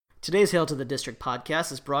Today's Hail to the District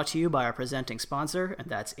podcast is brought to you by our presenting sponsor, and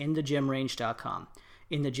that's InTheGymRange.com.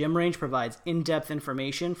 In the Gym Range provides in-depth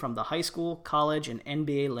information from the high school, college, and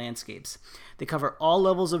NBA landscapes. They cover all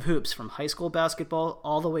levels of hoops from high school basketball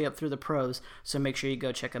all the way up through the pros, so make sure you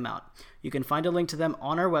go check them out. You can find a link to them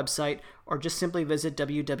on our website or just simply visit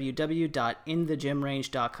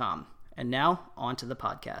www.inthegymrange.com. And now, on to the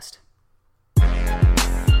podcast.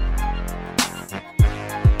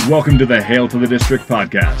 Welcome to the Hail to the District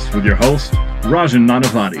podcast with your host, Rajan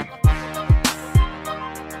Nanavati.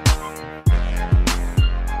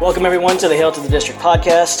 Welcome everyone to the Hail to the District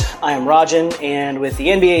podcast. I am Rajan, and with the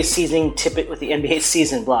NBA season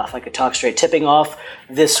if I could talk straight, tipping off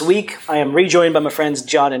this week, I am rejoined by my friends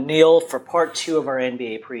John and Neil for part 2 of our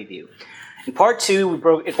NBA preview. In part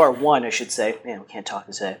 1, I should say. Man, we can't talk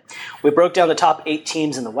today. We broke down the top 8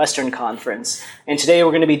 teams in the Western Conference, and today we're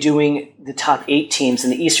going to be doing the top 8 teams in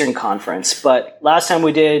the Eastern Conference. But last time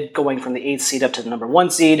we did, going from the 8th seed up to the number 1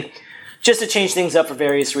 seed, just to change things up for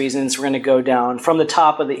various reasons, we're going to go down from the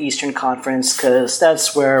top of the Eastern Conference because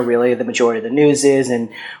that's where really the majority of the news is, and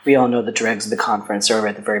we all know the dregs of the conference are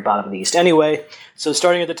at the very bottom of the East anyway. So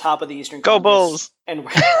starting at the top of the Eastern Go Conference Bulls! and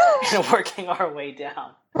working our way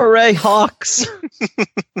down. Hooray, Hawks!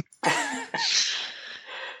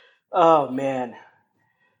 Oh, man.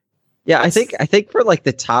 Yeah, I think for like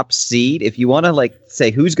the top seed, if you want to like say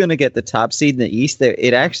who's going to get the top seed in the East,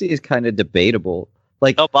 it actually is kind of debatable.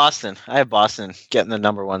 Like, Boston. I have Boston getting the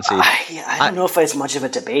number 1 seed. I don't know if it's much of a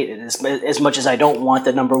debate. As much as I don't want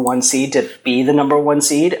the number 1 seed to be the number 1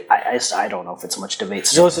 seed, I don't know if it's much debate.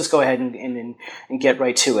 So let's just go ahead and get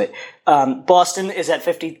right to it. Boston is at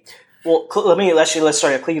 50. Well, let's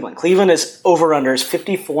start at Cleveland. Cleveland is over-unders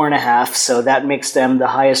 54.5, so that makes them the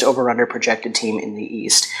highest over-under projected team in the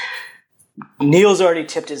East. Neil's already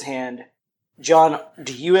tipped his hand. John,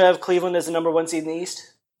 do you have Cleveland as the number 1 seed in the East?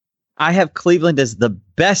 I have Cleveland as the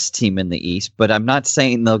best team in the East, but I'm not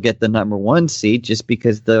saying they'll get the number 1 seed just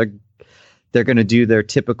because they're going to do their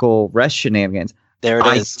typical rest shenanigans. There it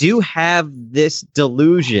is. I do have this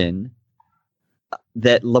delusion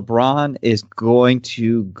that LeBron is going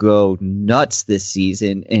to go nuts this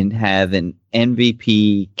season and have an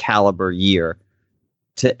MVP caliber year.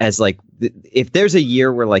 If there's a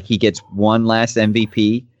year where like he gets one last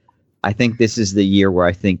MVP, I think this is the year where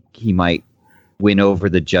I think he might win over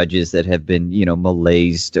the judges that have been,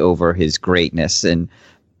 malaised over his greatness and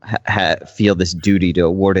feel this duty to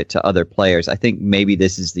award it to other players. I think maybe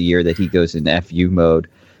this is the year that he goes in FU mode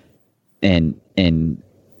and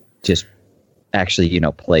just actually,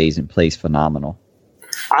 plays phenomenal.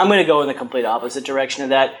 I'm going to go in the complete opposite direction of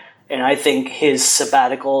that, and I think his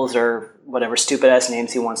sabbaticals or whatever stupid-ass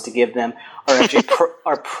names he wants to give them are actually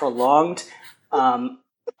are prolonged.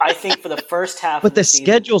 I think for the first half but of the season,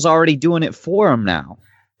 schedule's already doing it for him now.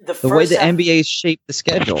 The way the NBA's shaped the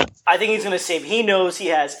schedule. I think he's going to save. He knows he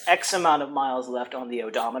has X amount of miles left on the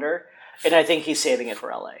odometer, and I think he's saving it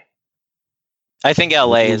for LA. I think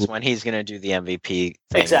LA is when he's going to do the MVP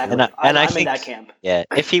thing. Exactly. And I I'm think, in that camp. Yeah,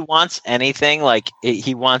 if he wants anything,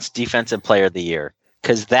 he wants Defensive Player of the Year,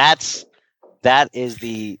 because that is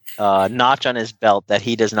the notch on his belt that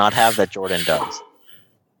he does not have that Jordan does.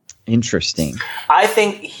 Interesting. I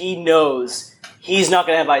think he knows he's not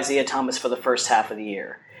going to have Isaiah Thomas for the first half of the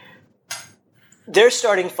year. They're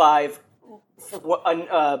starting 5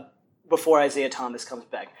 before Isaiah Thomas comes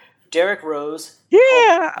back. Derrick Rose.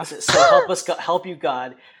 Yeah. So help you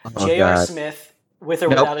God. J.R. Smith with or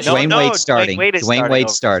without a shot. Dwayne Wade starting. Dwayne Wade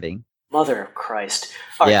starting. Mother of Christ.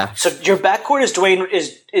 All right, yeah. So your backcourt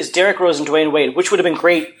is Derrick Rose and Dwayne Wade, which would have been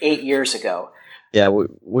great 8 years ago. Yeah,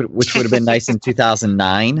 which would have been nice in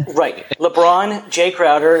 2009. Right. LeBron, Jay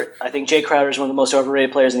Crowder. I think Jay Crowder is one of the most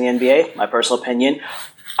overrated players in the NBA, my personal opinion.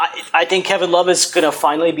 I think Kevin Love is going to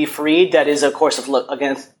finally be freed. That is, of course, if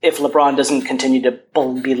LeBron doesn't continue to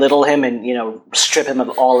belittle him and, strip him of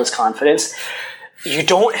all his confidence. You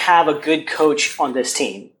don't have a good coach on this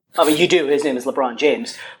team. I mean, you do. His name is LeBron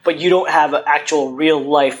James. But you don't have an actual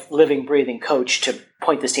real-life, living, breathing coach to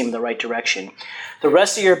point this team in the right direction. The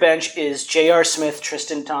rest of your bench is J.R. Smith,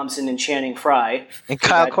 Tristan Thompson, and Channing Frye. And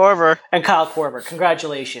Kyle Korver.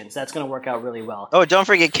 Congratulations. That's going to work out really well. Oh, don't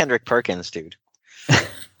forget Kendrick Perkins, dude.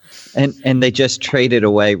 And they just traded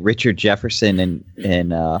away Richard Jefferson and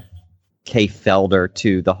Kay Felder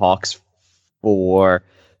to the Hawks for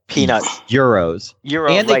peanuts. Euros.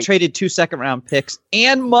 And they right. traded 2 second-round picks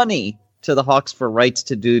and money to the Hawks for rights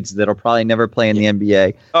to dudes that'll probably never play in the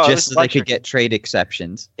NBA, just so they could get trade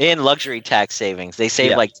exceptions. In luxury tax savings. They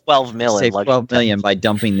saved like $12 million. Saved $12 million by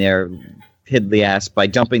dumping their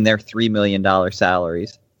 $3 million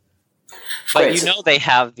salaries. But they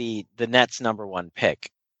have the Nets' number 1 pick.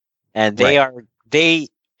 and Right.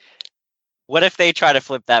 What if they try to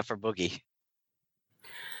flip that for Boogie?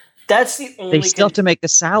 That's the only. They still have to make the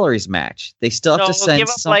salaries match. They still have to So send give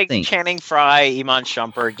up something like Channing Frye, Iman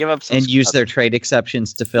Shumpert, give up some and use stuff. their trade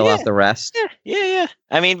exceptions to fill out Yeah. the rest. Yeah.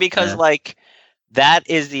 I mean, because Yeah. like that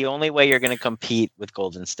is the only way you're going to compete with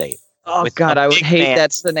Golden State. Oh With God, a I would big hate man-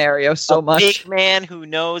 that scenario so a much. big man who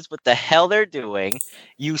knows what the hell they're doing.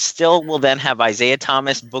 You still will then have Isaiah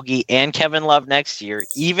Thomas, Boogie, and Kevin Love next year,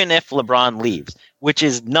 even if LeBron leaves, which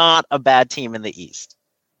is not a bad team in the East.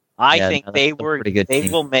 I Yeah, think no, that's a pretty good they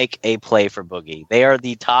team. will make a play for Boogie. They are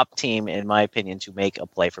the top team, in my opinion, to make a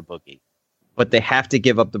play for Boogie. But they have to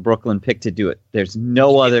give up the Brooklyn pick to do it. There's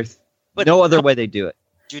no other But way they do it.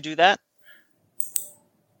 do you do that?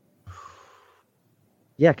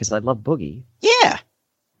 Yeah, because I love Boogie. Yeah.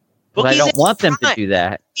 But I Boogie's don't in want his them to prime. do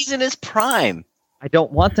that. He's in his prime. I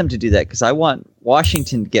don't want them to do that because I want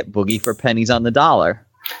Washington to get Boogie for pennies on the dollar.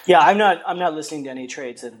 Yeah, I'm not listening to any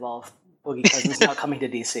trades that involve Boogie Cousins not coming to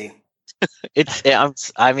DC.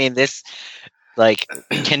 I mean, this, like,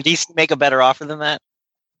 can DC make a better offer than that?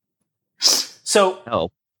 So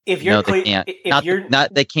No, if you're no, they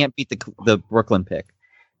can't. They can't beat the Brooklyn pick.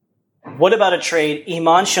 what about a trade?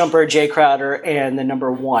 Iman Shumpert, Jay Crowder, and the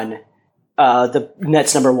number one, the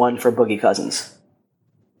Nets number one for Boogie Cousins.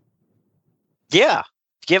 Yeah.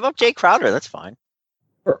 Give up Jay Crowder. That's fine.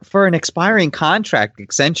 For an expiring contract,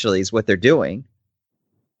 essentially, is what they're doing.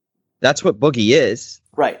 That's what Boogie is.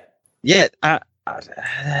 Right. Yeah,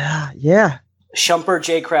 yeah. Shumpert,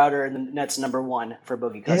 Jay Crowder, and the Nets number one for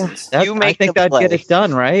Boogie Cousins. That, You I make think the that'd get play. it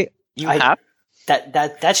done, right? You I- have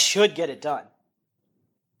That should get it done.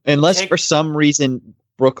 Unless Take- for some reason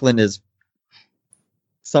Brooklyn is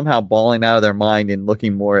somehow balling out of their mind and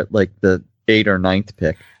looking more at like the 8th or 9th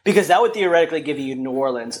pick. Because that would theoretically give you New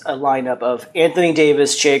Orleans a lineup of Anthony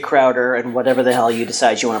Davis, Jay Crowder, and whatever the hell you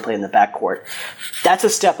decide you want to play in the backcourt. That's a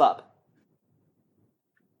step up.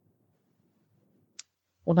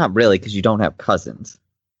 Well, not really, because you don't have Cousins.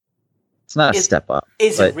 It's not a step up.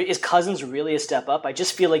 Is but is Cousins really a step up? I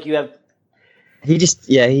just feel like you have. he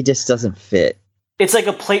just doesn't fit. It's like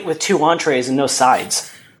a plate with two entrees and no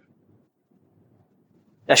sides.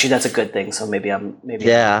 Actually, that's a good thing. So maybe Yeah.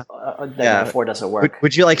 that Yeah. metaphor doesn't work.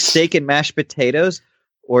 Would you like steak and mashed potatoes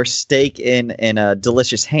or steak in a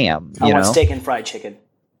delicious ham? I You want know? steak and fried chicken.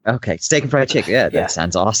 Okay, steak and fried chicken. Yeah, that Yeah.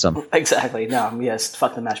 sounds awesome. Exactly. No, yes.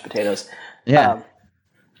 Fuck the mashed potatoes. Yeah.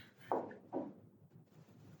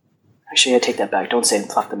 Actually, I take that back. Don't say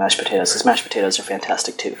fuck the mashed potatoes because mashed potatoes are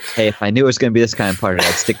fantastic too. Hey, if I knew it was going to be this kind of party,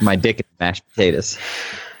 I'd stick my dick in mashed potatoes.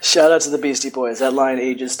 Shout out to the Beastie Boys. That line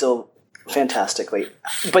ages still fantastically.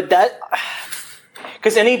 But that,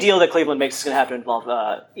 because any deal that Cleveland makes is going to have to involve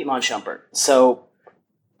Iman Shumpert. So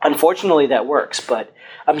unfortunately, that works. But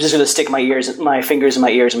I'm just going to stick my fingers in my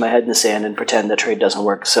ears and my head in the sand and pretend the trade doesn't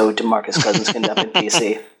work. So DeMarcus Cousins can end up in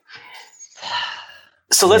DC.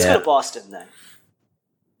 So let's go to Boston then.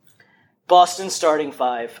 Boston starting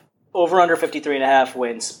five. Over under 53.5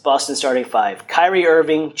 wins. Boston starting five. Kyrie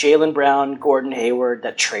Irving, Jaylen Brown, Gordon Hayward,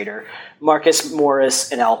 that traitor. Marcus Morris,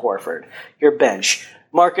 and Al Horford. Your bench.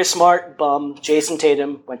 Marcus Smart, bum. Jason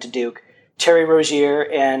Tatum, went to Duke. Terry Rozier,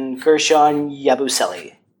 and Gershon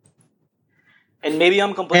Yabusele. And maybe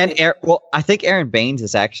I'm completely... I think Aaron Baines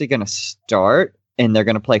is actually going to start, and they're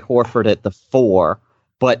going to play Horford at the 4.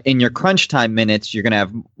 But in your crunch time minutes, you're going to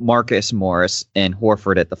have Marcus Morris and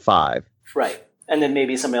Horford at the 5. Right. And then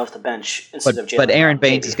maybe somebody off the bench instead of Jaylen But Aaron Brown,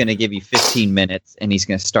 Baines maybe. is going to give you 15 minutes, and he's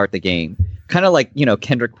going to start the game. Kind of like,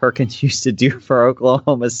 Kendrick Perkins used to do for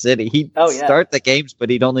Oklahoma City. He'd start the games, but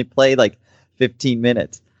he'd only play like 15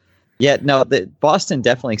 minutes. Yeah, no, Boston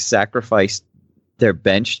definitely sacrificed their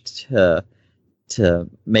bench to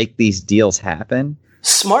make these deals happen.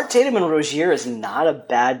 Smart, Tatum, and Rozier is not a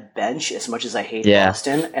bad bench as much as I hate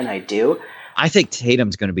Boston, and I do. I think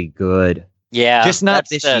Tatum's going to be good. Yeah, just not that's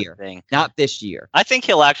this the year. thing. Not this year. I think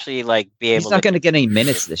he'll actually be able. He's not going to get any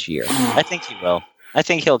minutes this year. I think he will. I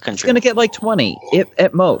think he'll He's going contribute. to get like 20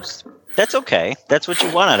 at most. That's okay. That's what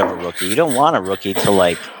you want out of a rookie. You don't want a rookie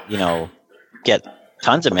to get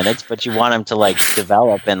tons of minutes, but you want him to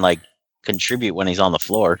develop and contribute when he's on the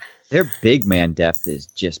floor. Their big man depth is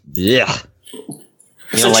just blech.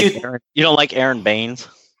 You don't like Aaron Baines?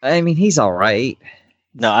 I mean, he's all right.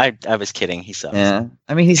 No, I was kidding. He sucks. Yeah,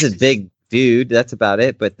 I mean, he's a big dude. That's about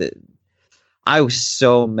it. But I was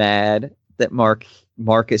so mad that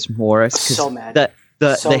Marcus Morris. So mad.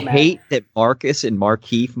 The hate that Marcus and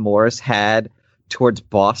Markieff Morris had towards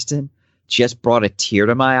Boston just brought a tear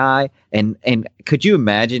to my eye. And could you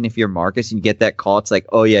imagine if you're Marcus and you get that call? It's like,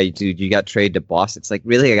 oh yeah, dude, you got traded to Boston. It's like,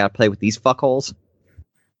 really, I got to play with these fuckholes.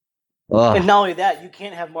 Ugh. And not only that, you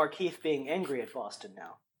can't have Markeith being angry at Boston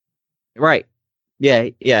now. Right. Yeah.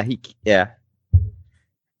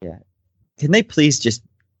 Can they please just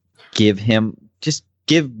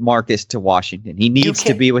give Marcus to Washington? He needs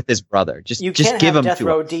to be with his brother. Just You give can't him have Death to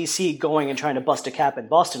Row him. DC going and trying to bust a cap in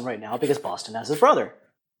Boston right now because Boston has his brother.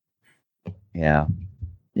 Yeah.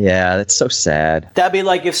 Yeah, that's so sad. That'd be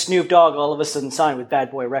like if Snoop Dogg all of a sudden signed with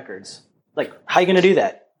Bad Boy Records. Like, how are you going to do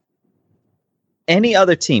that? Any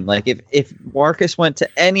other team, like if Marcus went to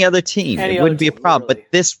any other team, it wouldn't be a problem. literally.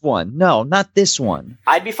 But this one, no, not this one.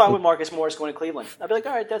 I'd be fine with Marcus Morris going to Cleveland. I'd be like,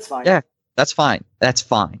 all right, that's fine. Yeah, that's fine. That's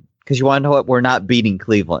fine. Because you want to know what? We're not beating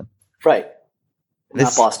Cleveland. Right. Not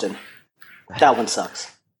This- Boston. That one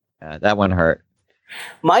sucks. That one hurt.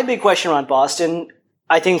 My big question around Boston,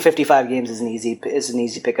 I think 55 games is an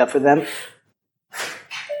easy pickup for them.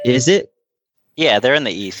 Is it? Yeah, they're in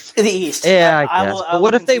the East. In the East. Yeah, I guess. will But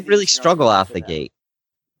what if they concede the really East struggle round out for the them. gate?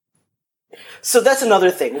 So that's another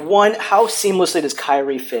thing. One, how seamlessly does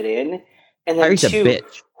Kyrie fit in? And then Kyrie's a two,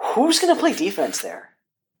 bitch. who's going to play defense there?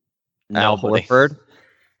 Al Nobody. Horford.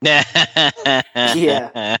 Yeah.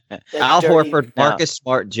 That Al dirty- Horford, Marcus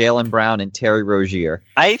Smart, Jalen Brown, and Terry Rozier.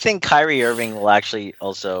 I think Kyrie Irving will actually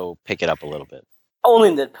also pick it up a little bit. Only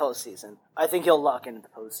in the postseason. I think he'll lock into the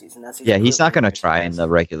postseason. Yeah, he's not going to try in the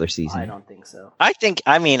regular I season. don't think so. I think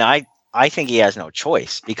he has no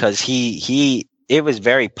choice because it was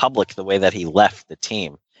very public the way that he left the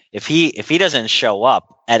team. If he doesn't show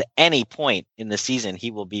up at any point in the season,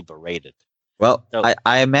 he will be berated. Well, So-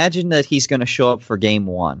 I imagine that he's going to show up for game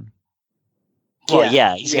one. Well,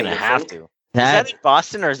 yeah, he's Yeah, going to you have think? to. Is That, that in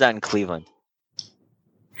Boston or is that in Cleveland?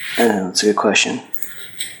 That's a good question.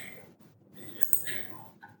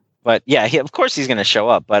 But yeah, of course he's going to show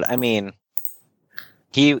up. But I mean,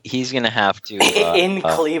 he's going to have to in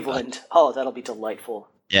Cleveland. Oh, that'll be delightful.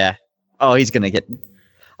 yeah. Oh, he's going to get.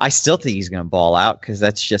 I still think he's going to ball out because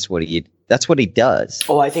that's just what he does.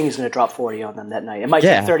 Oh, I think he's going to drop 40 on them that night. It might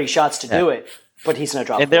Yeah. take 30 shots to do it, but he's going to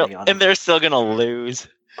drop and 40 on them. they're still going to lose.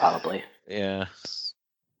 Probably. Yeah.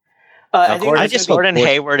 I think Gordon, there's gonna Gordon Gordon-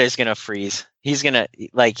 Hayward is going to freeze. He's going to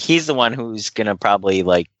he's the one who's going to probably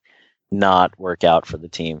not work out for the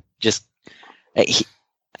team. Just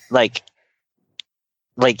like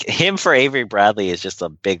him for Avery Bradley is just a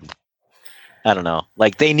big. I don't know.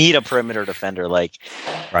 Like they need a perimeter defender. Like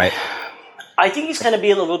Right. I think he's going to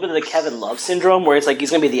be a little bit of the Kevin Love syndrome, where it's like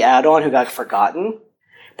he's going to be the add-on who got forgotten.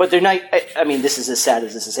 But they're not. I mean, this is as sad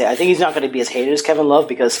as this is to say. I think he's not going to be as hated as Kevin Love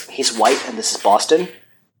because he's white and this is Boston,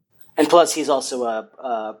 and plus he's also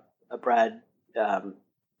a Brad. Why am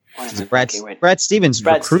I Brad blanking right- Brad Stevens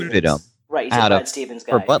Brad recruited Stevens. him Right, he's a out Brad of- Stevens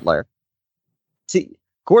guy. for Butler. See,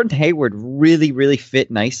 Gordon Hayward really, really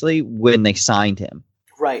fit nicely when they signed him.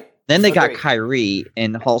 Right. Then they got Agreed. Kyrie,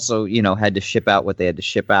 and also, had to ship out what they had to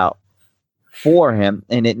ship out for him,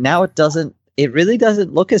 and it really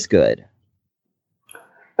doesn't look as good.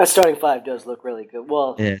 That starting five does look really good.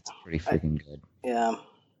 Well, Yeah, it's pretty freaking good. yeah.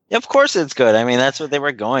 of course it's good. I mean that's what they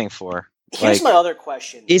were going for. Here's my other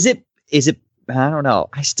question. Is it? I don't know.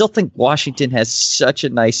 I still think Washington has such a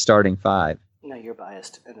nice starting five. No, you're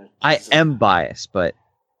biased. I am biased, but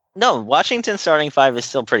No, Washington's starting five is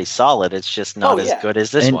still pretty solid. It's just not as good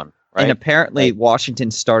as this And- one, right? and apparently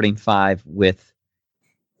Washington's starting five with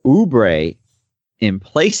Oubre in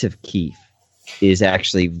place of Keefe is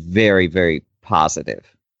actually very, very positive.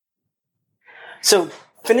 So,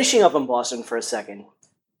 finishing up on Boston for a second,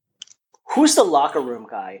 who's the locker room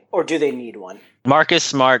guy, or do they need one? Marcus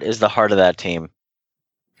Smart is the heart of that team.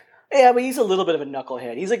 Yeah, but he's a little bit of a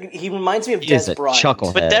knucklehead. He reminds me of He is Des a Bryant.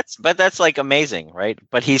 chucklehead. But that's like amazing, right?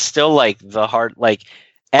 But he's still like the heart. Like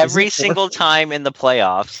every Isn't it single worth it? time in the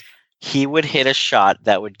playoffs, he would hit a shot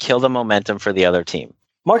that would kill the momentum for the other team.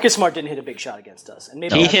 Marcus Smart didn't hit a big shot against us, and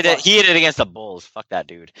maybe He that's hit it. fine. He hit it against the Bulls. Fuck that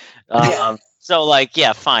dude. Yeah. So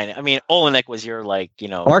yeah, fine. I mean, Olenek was your Marcus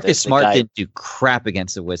the Smart guy- didn't do crap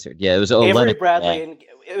against the Wizard. Yeah, it was Avery Olenek. Bradley, Yeah. and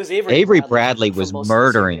it was Avery. Avery for Bradley most was of the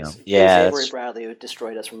murdering series. him. Yeah, it was that's- Avery Bradley who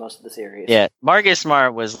destroyed us for most of the series. Yeah, Marcus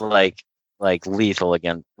Smart was like lethal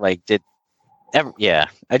again. Yeah,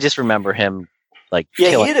 I just remember him Yeah,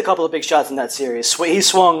 killing. he hit a couple of big shots in that series. He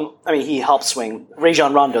swung. I mean, he helped swing.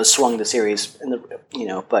 Rajon Rondo swung the series,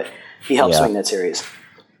 but he helped Yeah. swing that series.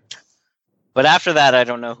 But after that, I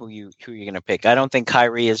don't know who you're gonna pick. I don't think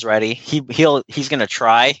Kyrie is ready. He's gonna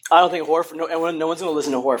try. I don't think Horford. No one's going to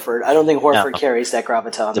listen to Horford. I don't think Horford No. carries that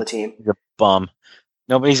gravitas on the team. He's a bum.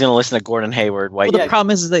 Nobody's gonna listen to Gordon Hayward. White. Well, Yeah. the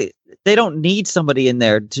problem is they don't need somebody in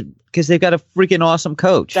there because they've got a freaking awesome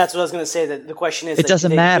coach. That's what I was going to say. That the question is, It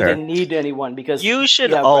doesn't do matter. they need anyone because You should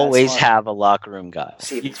you have Brad always Smart. have a locker room guy.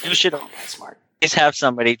 See, You should Brad Smart. always have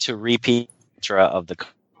somebody to repeat of the.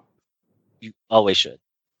 You always should.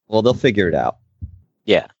 Well, they'll figure it out.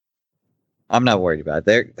 Yeah. I'm not worried about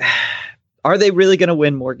it. Are they really going to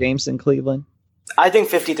win more games than Cleveland? I think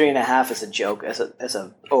 53.5 is a joke as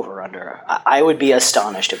a over-under. I would be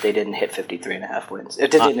astonished if they didn't hit 53.5 wins.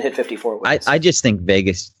 If they didn't hit 54 wins. I just think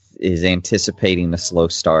Vegas is anticipating a slow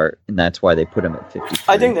start, and that's why they put them at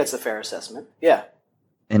 53. I think that's a fair assessment. Yeah.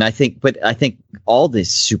 And I think all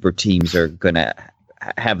these super teams are going to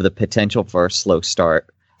have the potential for a slow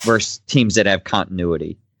start versus teams that have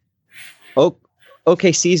continuity.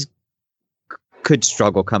 OKC's could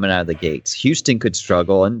struggle coming out of the gates. Houston could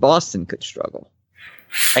struggle, and Boston could struggle.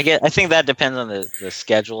 I think that depends on the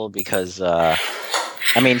schedule because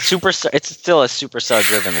it's still a superstar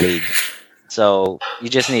driven league. So you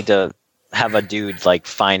just need to have a dude like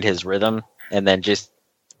find his rhythm, and then just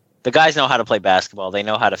the guys know how to play basketball. They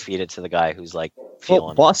know how to feed it to the guy who's like feeling.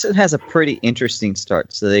 Well, Boston has a pretty interesting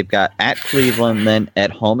start. So they've got at Cleveland, then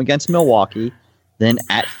at home against Milwaukee, then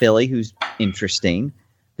at Philly, who's interesting.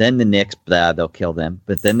 Then the Knicks, they'll kill them.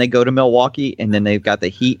 But then they go to Milwaukee, and then they've got the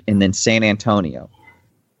Heat, and then San Antonio.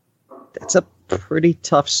 That's a pretty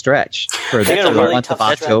tough stretch for the month of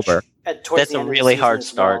October. That's a really hard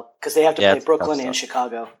start because they have to play Brooklyn and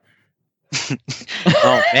Chicago.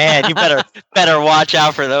 Oh man, you better watch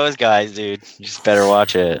out for those guys, dude. You just better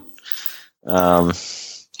watch it.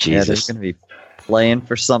 Jesus. Yeah, they're going to be playing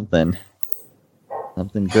for something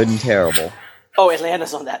good and terrible. Oh,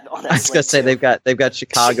 Atlanta's on that. I was going to say they've got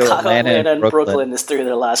Chicago, Atlanta, and Brooklyn is 3 of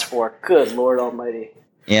their last 4. Good Lord Almighty.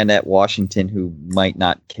 And at Washington, who might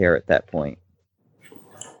not care at that point.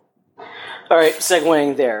 All right,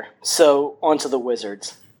 segueing there. So on to the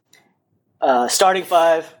Wizards. Starting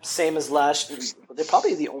 5, same as last. They're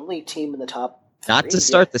probably the only team in the top 3. Not to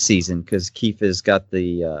start the season because Keith has got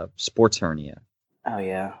the sports hernia. Oh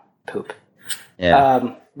yeah, poop.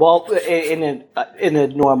 Yeah. Well, in a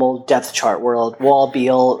normal depth chart world, Wall,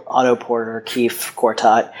 Beal, Otto Porter, Keefe,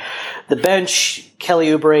 Gortat. The bench, Kelly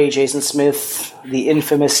Oubre, Jason Smith, the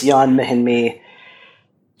infamous Jan Mahinmi,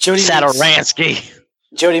 Jody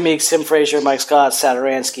Meeks, Tim Frazier, Mike Scott,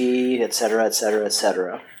 Satoransky, etc., etc.,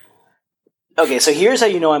 etc. Okay, so here's how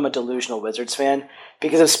you know I'm a delusional Wizards fan,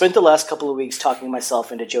 because I've spent the last couple of weeks talking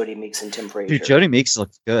myself into Jody Meeks and Tim Frazier. Dude, Jody Meeks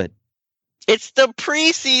looks good. It's the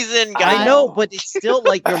preseason, guys. I know, but it's still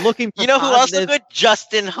like you're looking for You know who else looked good?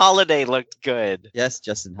 Justin Holiday looked good. Yes,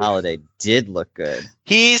 Justin Holiday did look good.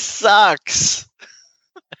 He sucks.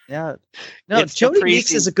 Yeah. No, Jody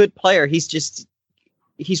Meeks is a good player. He's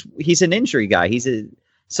an injury guy.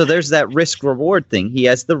 So there's that risk reward thing. He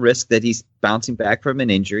has the risk that he's bouncing back from an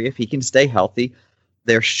injury. If he can stay healthy,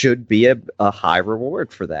 there should be a high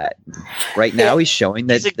reward for that. Right now, he's showing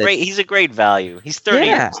that he's a great value. He's 30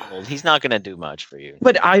 years old. He's not going to do much for you.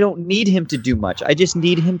 But I don't need him to do much. I just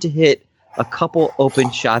need him to hit a couple open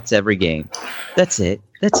shots every game. That's it.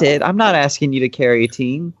 I'm not asking you to carry a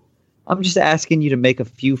team. I'm just asking you to make a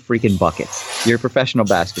few freaking buckets. You're a professional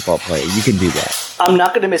basketball player. You can do that. I'm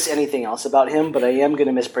not going to miss anything else about him, but I am going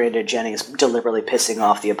to miss Brandon Jennings deliberately pissing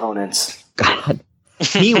off the opponents. God.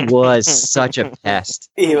 He was such a pest.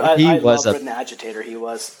 I was an agitator. He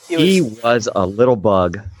was a little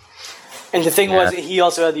bug. And the thing was, he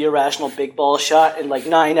also had the irrational big ball shot, and like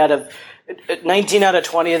 19 out of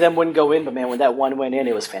 20 of them wouldn't go in. But man, when that one went in,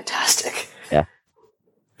 it was fantastic. Yeah.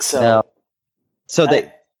 So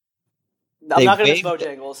I'm not going to miss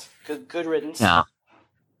Bojangles. Good riddance. No.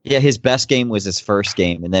 Yeah, his best game was his first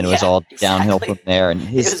game, and then it was all downhill from there. And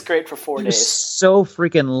it was great for 4 days. He was so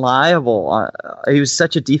freaking liable. He was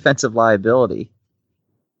such a defensive liability.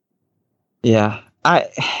 Yeah, I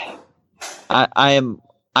am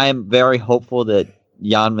very hopeful that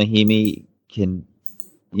Jan Mahinmi can,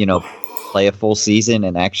 play a full season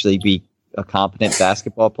and actually be a competent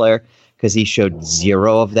basketball player, because he showed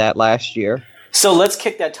zero of that last year. So let's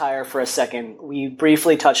kick that tire for a second. We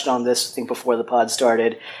briefly touched on this, I think, before the pod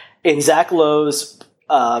started. In Zach Lowe's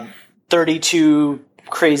 32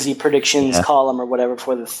 crazy predictions column or whatever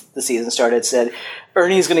before the season started, said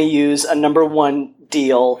Ernie's going to use a number 1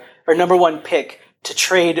 deal or number 1 pick to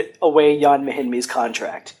trade away Jan Mahinmi's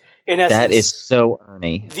contract. In essence, that is so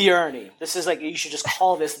Ernie. The Ernie. This is like, you should just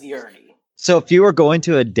call this the Ernie. So if you were going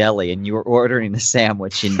to a deli and you were ordering a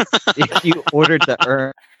sandwich, and if you ordered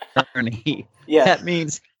the Ernie, that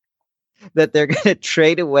means that they're going to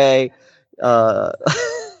trade away. No,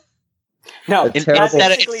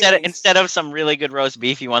 instead of some really good roast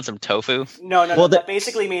beef, you want some tofu? No. That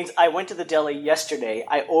basically means I went to the deli yesterday.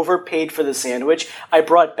 I overpaid for the sandwich. I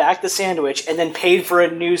brought back the sandwich and then paid for a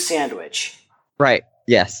new sandwich. Right.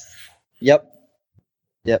 Yes. Yep.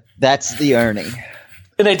 That's the Ernie.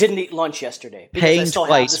 And I didn't eat lunch yesterday because Paying I still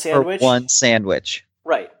twice have the sandwich. for one sandwich.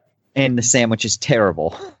 Right. And the sandwich is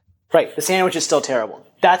terrible. Right. The sandwich is still terrible.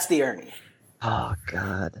 That's the Ernie. Oh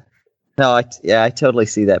God. No, I totally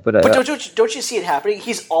see that, but don't you see it happening?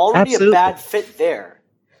 He's already Absolutely. a bad fit there.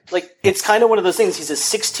 Like, it's kind of one of those things. He's a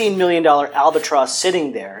 $16 million albatross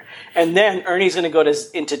sitting there, and then Ernie's going to go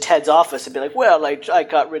into Ted's office and be like, well, I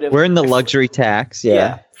got rid of... we're in the luxury tax,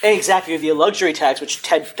 yeah. Exactly, the luxury tax, which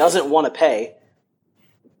Ted doesn't want to pay.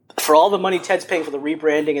 For all the money Ted's paying for the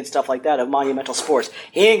rebranding and stuff like that of Monumental Sports,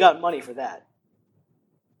 he ain't got money for that.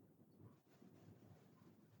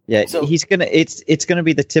 Yeah, so, it's gonna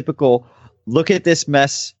be the typical, look at this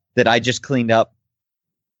mess that I just cleaned up.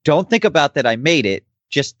 Don't think about that I made it.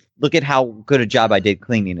 Just look at how good a job I did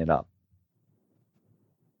cleaning it up.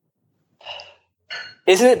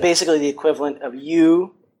 Isn't it basically the equivalent of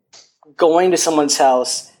you going to someone's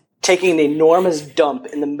house, taking an enormous dump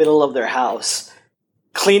in the middle of their house,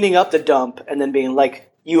 cleaning up the dump, and then being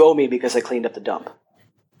like, you owe me because I cleaned up the dump?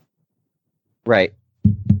 Right.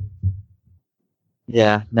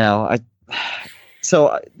 Yeah, no,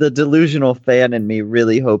 so the delusional fan in me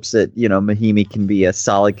really hopes that, Mahinmi can be a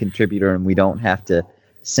solid contributor and we don't have to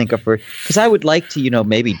sink up for it. Because I would like to,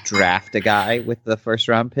 maybe draft a guy with the first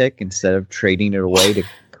round pick instead of trading it away to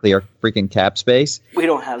clear freaking cap space. We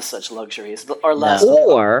don't have such luxuries. Our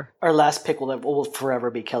last pick will forever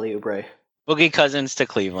be Kelly Oubre. Boogie Cousins to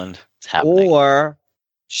Cleveland. It's happening. Or,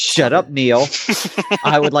 shut up, Neil.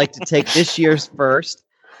 I would like to take this year's first.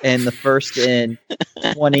 And the first in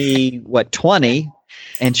 2020,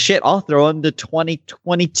 and shit, I'll throw in the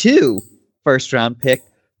 2022 first round pick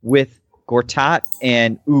with Gortat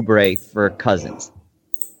and Oubre for Cousins.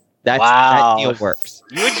 That deal works.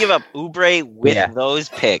 You would give up Oubre with those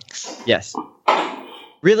picks? Yes.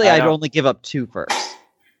 Really, I'd only give up 2 first.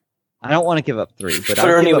 I don't want to give up 3, but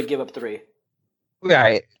Ernie would give up 3.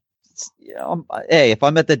 Right. Hey, if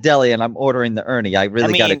I'm at the deli and I'm ordering the Ernie, I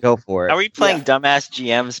really got to go for it. Are we playing dumbass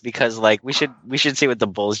GMs? Because we should see what the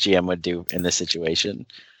Bulls GM would do in this situation.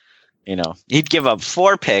 He'd give up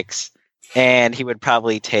 4 picks, and he would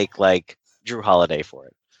probably take Drew Holiday for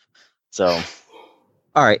it. So,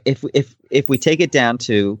 all right, if we take it down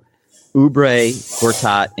to Oubre,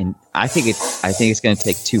 Gortat, and I think it's going to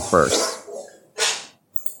take 2 firsts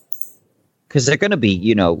because they're going to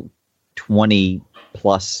be 20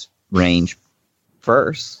 plus range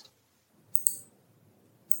first.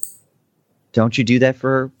 Don't you do that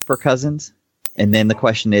for Cousins? And then the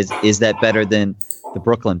question is that better than the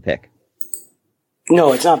Brooklyn pick?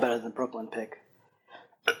 No, it's not better than the Brooklyn pick.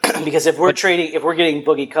 Because if we're getting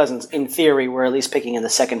Boogie Cousins, in theory, we're at least picking in the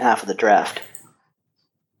second half of the draft.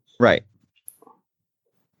 Right.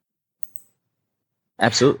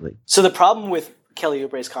 Absolutely. So the problem with Kelly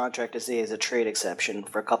Oubre's contract is he has a trade exception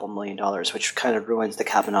for a couple $1 million, which kind of ruins the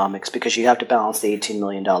caponomics because you have to balance the $18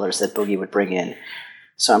 million that Boogie would bring in.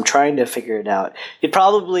 So I'm trying to figure it out. You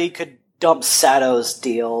probably could dump Sato's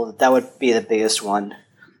deal. That would be the biggest one.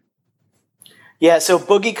 Yeah, so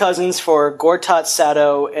Boogie Cousins for Gortat,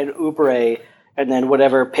 Sato, and Oubre, and then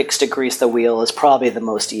whatever picks to grease the wheel is probably the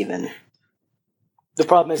most even. The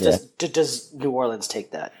problem is, does New Orleans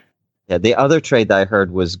take that? Yeah, the other trade that I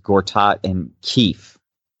heard was Gortat and Keefe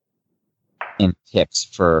in picks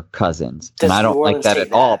for Cousins, and I don't like that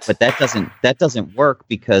at all. But that doesn't work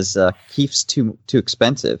because Keefe's too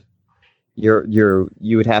expensive. You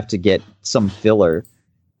would have to get some filler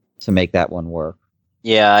to make that one work.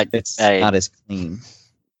 Yeah, it's not as clean.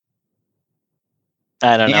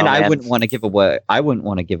 I don't know. And I wouldn't want to give away. I wouldn't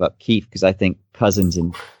want to give up Keefe because I think Cousins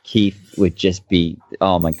and Keefe would just be.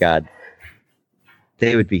 Oh my God.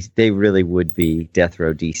 They really would be death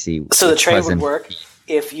row DC. So the trade would work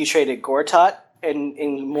if you traded Gortat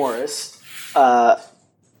and Morris,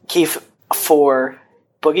 Keefe for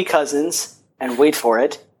Boogie Cousins, and wait for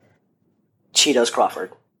it, Cheetos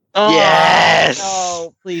Crawford. Oh, yes!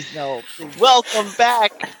 No, please no. Please. Welcome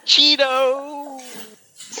back, Cheeto!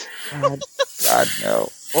 God, no.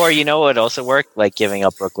 Or what would also work? Giving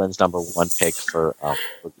up Brooklyn's number 1 pick for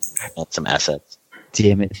some assets.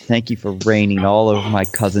 Damn it. Thank you for raining all over my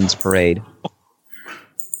cousin's parade.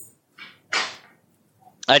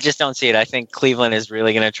 I just don't see it. I think Cleveland is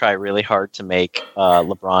really going to try really hard to make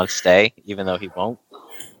LeBron stay, even though he won't.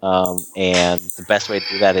 And the best way to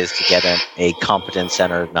do that is to get a competent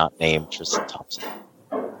center not named Tristan Thompson.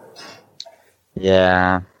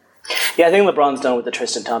 Yeah. Yeah, I think LeBron's done with the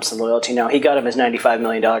Tristan Thompson loyalty now. He got him his $95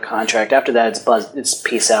 million contract. After that, it's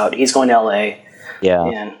peace out. He's going to LA. Yeah.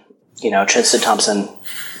 And Tristan Thompson,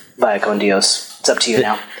 via con Dios. It's up to you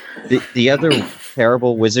now. The other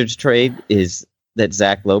terrible Wizards trade is that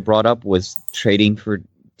Zach Lowe brought up was trading for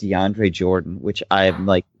DeAndre Jordan, which I am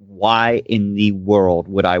like, why in the world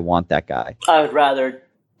would I want that guy? I would rather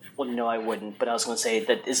Well, no, I wouldn't. But I was going to say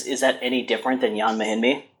that is that any different than Jan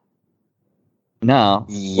Mahinmi? No.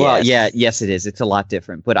 Yes. Well, yes, it is. It's a lot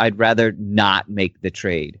different. But I'd rather not make the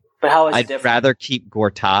trade. But how is it I'd different? rather keep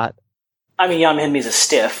Gortat. I mean, Jan Mahinmi's a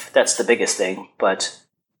stiff. That's the biggest thing. But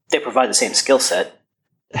they provide the same skill set.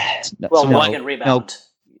 Well, No, one can rebound.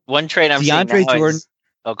 One trade I'm seeing DeAndre now Jordan. is...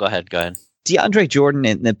 Oh, go ahead. DeAndre Jordan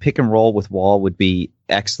and the pick and roll with Wall would be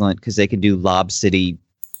excellent because they could do Lob City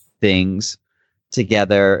things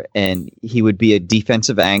together, and he would be a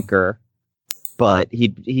defensive anchor. But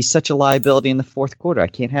he's such a liability in the fourth quarter. I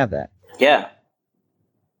can't have that. Yeah.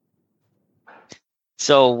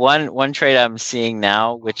 So one trade I'm seeing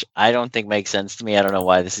now, which I don't think makes sense to me. I don't know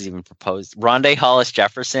why this is even proposed. Rondé Hollis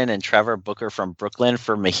Jefferson and Trevor Booker from Brooklyn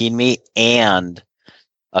for Mahinmi and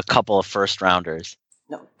a couple of first rounders.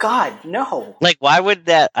 No, God, no. Like, why would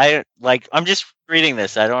that? I'm just reading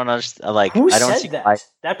this. I don't understand. Like, Who I don't said see that? why.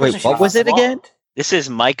 That Wait, person what should was be it again? flogged. This is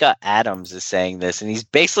Micah Adams is saying this, and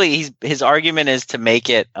his argument is to make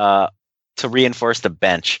it to reinforce the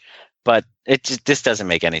bench, but this doesn't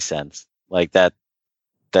make any sense. Like that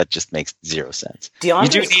just makes zero sense.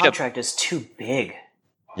 DeAndre's need contract is too big.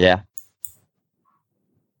 Yeah.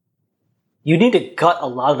 You need to gut a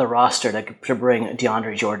lot of the roster to bring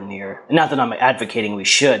DeAndre Jordan here. Not that I'm advocating we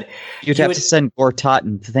should. You'd You have would- to send Gortat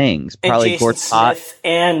and things. And Probably Jason Gortat. Smith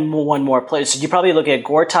and one more player. So you probably look at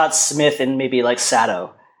Gortat, Smith, and maybe like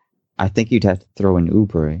Sato. I think you'd have to throw in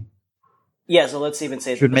Oubre. Yeah, so let's even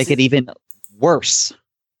say... Which would make it even worse.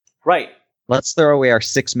 Right. Let's throw away our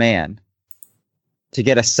 6-man to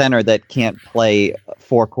get a center that can't play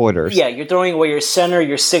 4 quarters. Yeah, you're throwing away your center,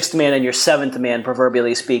 your sixth man, and your seventh man,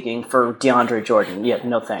 proverbially speaking, for DeAndre Jordan. Yeah,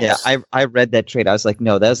 no thanks. Yeah, I read that trade. I was like,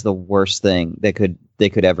 no, that's the worst thing they could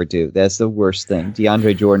ever do. That's the worst thing.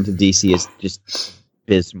 DeAndre Jordan to DC is just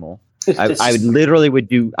abysmal.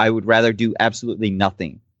 I would rather do absolutely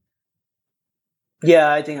nothing.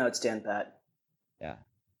 Yeah, I think I would stand pat. Yeah.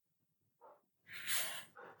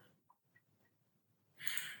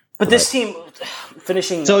 But this team,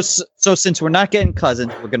 finishing... So since we're not getting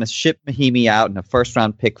Cousins, we're going to ship Mahinmi out in a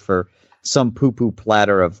first-round pick for some poo-poo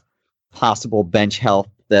platter of possible bench health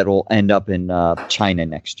that will end up in China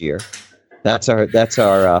next year. That's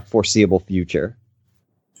our foreseeable future.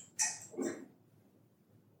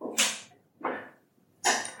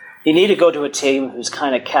 You need to go to a team who's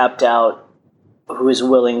kind of capped out, who is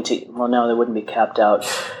willing to... Well, no, they wouldn't be capped out.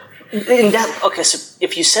 Okay, so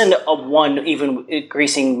if you send a 1, even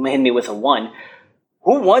greasing Mahinmi with a 1,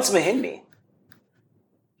 who wants Mahinmi?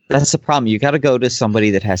 That's the problem. You got to go to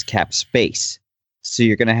somebody that has cap space. So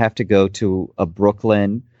you're going to have to go to a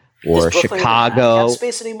Brooklyn or Does Brooklyn Chicago. have cap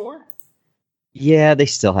space anymore? Yeah, they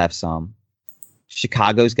still have some.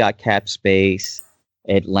 Chicago's got cap space.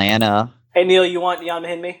 Atlanta. Hey, Neil, you want Jan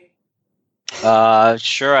Mahinmi?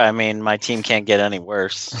 Sure. I mean, my team can't get any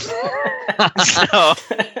worse. So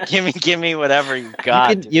give me whatever you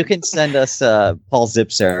got. You can send us Paul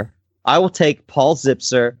Zipser. I will take Paul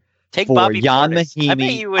Zipser Take for Bobby Jan Portis. I bet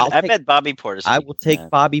Mahinmi. you would. I bet Bobby Portis. I would will do take that.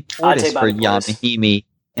 Bobby I'll Portis take for Bobby Jan Portis. Mahinmi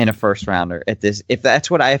in a first rounder at this. If that's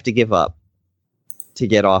what I have to give up to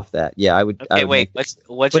get off that, yeah, I would. Okay, wait. What's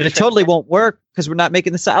But your it totally won't work because we're not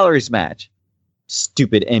making the salaries match.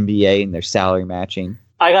 Stupid NBA and their salary matching.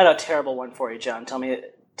 I got a terrible one for you, John. Tell me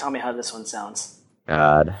how this one sounds.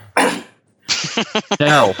 God.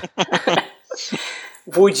 No.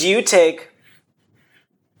 Would you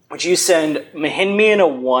send Mahinmi in a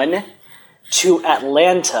 1 to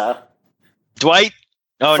Atlanta Dwight?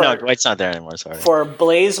 Oh no, For- Dwight's not there anymore. Sorry. for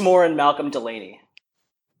Blazemore and Malcolm Delaney?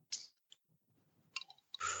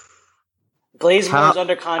 Blazemore's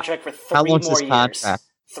under contract for 3 how more long's his years. contract?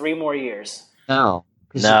 3 more years. No.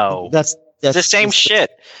 'Cause No. That's It's the same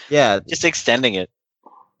shit. Yeah. Just extending it.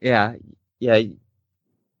 Yeah. Yeah.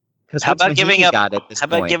 Because How about giving up? Got at this How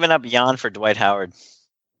about point? giving up Jan for Dwight Howard?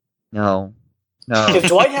 No. No. If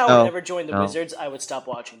Dwight Howard No. ever joined the No. Wizards, I would stop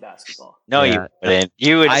watching basketball. No, Yeah. you wouldn't.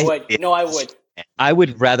 You would. I would. No, I would. I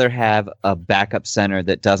would rather have a backup center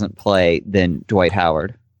that doesn't play than Dwight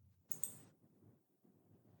Howard.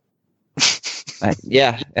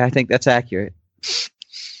 Yeah, I think that's accurate.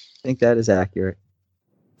 I think that is accurate.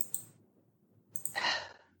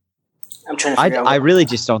 I'm trying to figure out. I really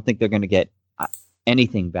just don't think they're going to get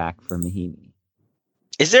anything back from Mahinmi.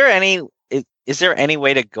 Is there any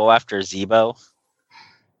way to go after Zebo?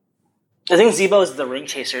 I think Zebo is the ring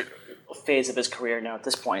chaser phase of his career now at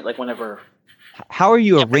this point. Like whenever. How are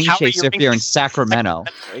you Yeah, a but ring how are you chaser if ring you're in chaser? Sacramento?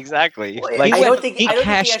 Exactly. I don't think he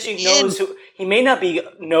cashed actually in. knows who. He may not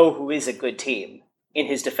know who is a good team. In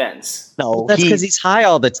his defense, No, That's because he's high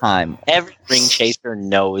all the time. every ring chaser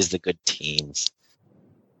knows the good teams.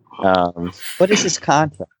 What is his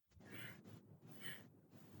contract?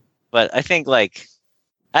 But I think I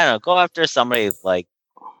don't know, go after somebody like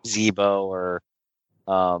Zebo or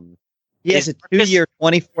he has a 2-year,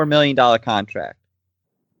 $24 million contract.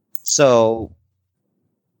 So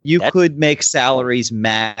you could make salaries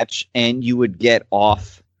match, and you would get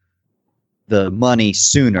off the money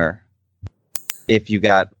sooner if you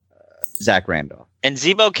got Zach Randolph. And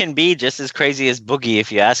Zebo can be just as crazy as Boogie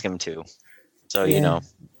if you ask him to. So,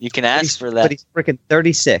 you can ask for that. But he's freaking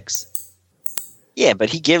 36. Yeah, but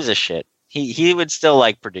he gives a shit. He would still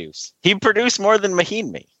produce. He'd produce more than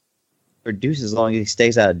Mahinmi. Produce as long as he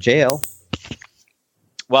stays out of jail.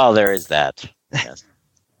 Well, there is that. Yes.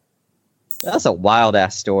 That's a wild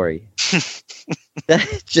ass story.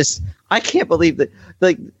 I can't believe that.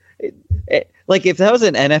 If that was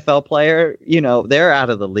an NFL player, they're out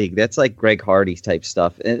of the league. That's like Greg Hardy's type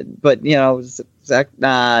stuff. But Zach,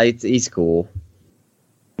 he's cool.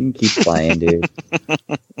 You can keep playing, dude.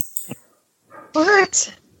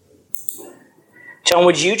 What? John,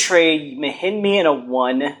 would you trade Mahinmi in a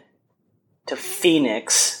 1 to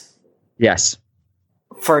Phoenix? Yes.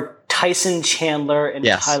 For Tyson Chandler and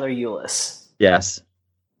Yes. Tyler Ulis? Yes.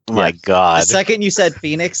 Oh my God. The second you said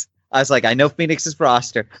Phoenix, I was like, I know Phoenix's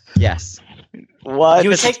roster. Yes. What?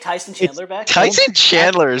 You would take Tyson Chandler back? Tyson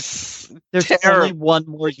Chandler's There's terrible. only one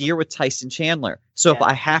more year with Tyson Chandler. So if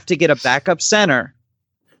I have to get a backup center,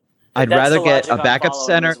 I'd That's rather the get logic a I'm backup following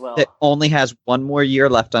center as well. that only has one more year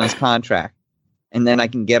left on his contract. And then I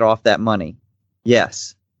can get off that money.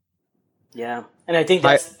 Yes. Yeah. And I think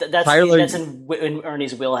that's in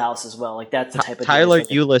Ernie's wheelhouse as well. That's the type of Tyler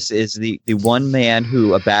Ulis is the one man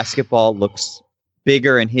who a basketball looks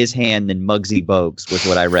bigger in his hand than Muggsy Bogues, was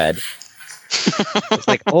what I read. It's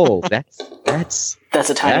like, oh, that's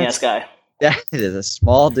a tiny ass guy. That is a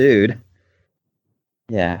small dude.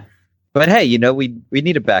 Yeah. But hey, we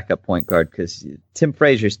need a backup point guard because Tim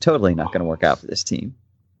Frazier's totally not going to work out for this team.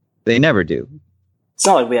 They never do. It's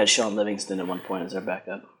not like we had Sean Livingston at one point as our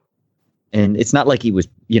backup. And it's not like he was,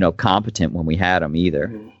 competent when we had him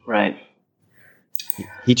either. Right.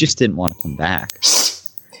 He just didn't want to come back.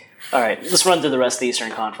 All right, let's run through the rest of the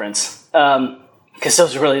Eastern Conference. Because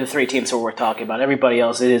those are really the three teams that we're talking about. Everybody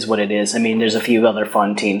else, it is what it is. I mean, there's a few other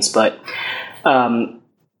fun teams, but... well,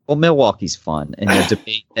 Milwaukee's fun. And the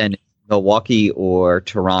debate then Milwaukee or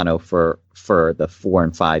Toronto for the 4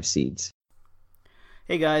 and 5 seeds.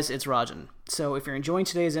 Hey guys, it's Rajan. So if you're enjoying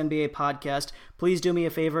today's NBA podcast, please do me a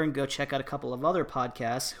favor and go check out a couple of other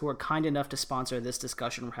podcasts who are kind enough to sponsor this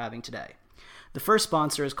discussion we're having today. The first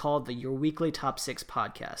sponsor is called the Your Weekly Top 6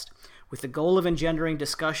 podcast. With the goal of engendering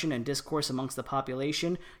discussion and discourse amongst the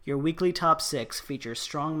population, Your Weekly Top 6 features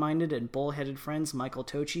strong-minded and bull-headed friends Michael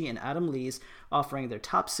Tochi and Adam Lees offering their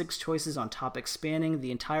top 6 choices on topics spanning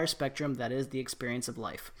the entire spectrum that is the experience of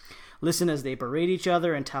life. Listen as they berate each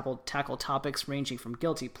other and tackle topics ranging from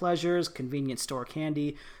guilty pleasures, convenience store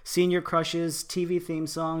candy, senior crushes, TV theme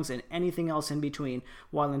songs, and anything else in between,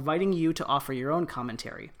 while inviting you to offer your own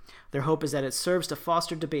commentary. Their hope is that it serves to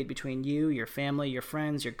foster debate between you, your family, your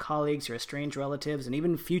friends, your colleagues, your estranged relatives, and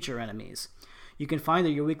even future enemies. You can find the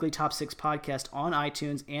Your Weekly Top 6 podcast on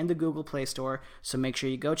iTunes and the Google Play Store, so make sure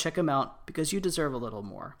you go check them out because you deserve a little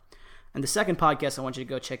more. And the second podcast I want you to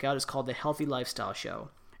go check out is called The Healthy Lifestyle Show.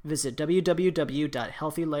 Visit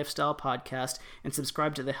www.healthylifestylepodcast and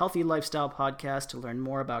subscribe to the Healthy Lifestyle Podcast to learn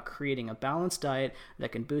more about creating a balanced diet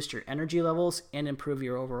that can boost your energy levels and improve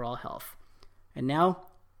your overall health. And now,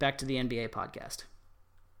 back to the NBA podcast.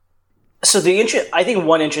 So I think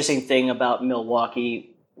one interesting thing about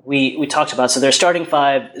Milwaukee we talked about, so their starting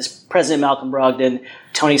five is President Malcolm Brogdon,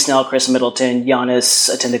 Tony Snell, Chris Middleton, Giannis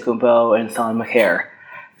Antetokounmpo, and Thon Maher.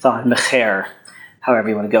 However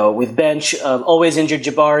you want to go. With bench of always injured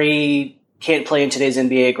Jabari, can't play in today's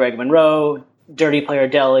NBA, Greg Monroe, dirty player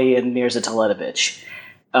Deli, and Mirza Teletovic.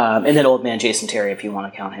 And then old man Jason Terry, if you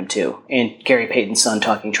want to count him too. And Gary Payton's son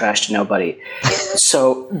talking trash to nobody.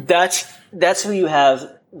 So that's who you have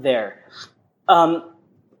there. The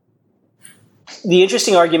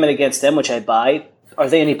interesting argument against them, which I buy, are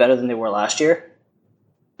they any better than they were last year?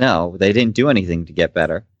 No, they didn't do anything to get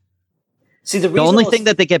better. See, the only thing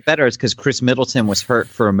that they get better is because Chris Middleton was hurt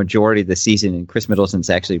for a majority of the season, and Chris Middleton's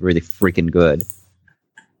actually really freaking good.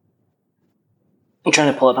 I'm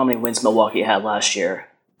trying to pull up how many wins Milwaukee had last year.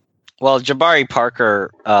 Well, Jabari Parker,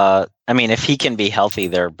 if he can be healthy,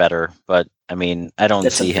 they're better. But, I don't see him.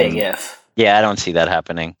 That's a big if. Yeah, I don't see that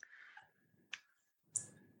happening.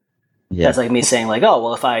 Yeah. That's like me saying,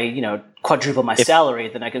 if I, quadruple my salary,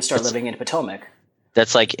 then I can start living in Potomac.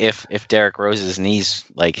 That's like if Derrick Rose's knees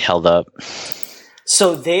held up.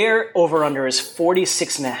 So their over-under is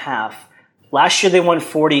 46.5. Last year they won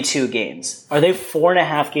 42 games. Are they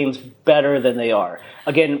 4.5 games better than they are?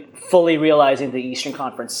 Again, fully realizing the Eastern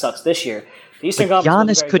Conference sucks this year. The Eastern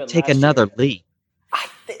Conference Giannis could take another leap.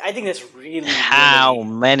 I think that's really How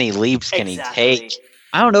many leaps can he take?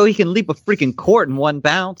 I don't know. He can leap a freaking court in one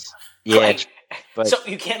bounce. Yeah, Right. but So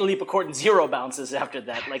you can't leap a court in 0 bounces after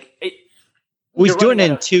that. Well, he's you're doing it running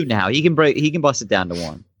in out of- 2 now. He can bust it down to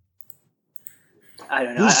 1. I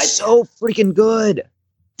don't know. He's so freaking good.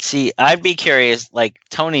 see, I'd be curious. Like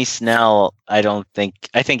Tony Snell, I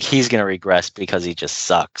think he's going to regress because he just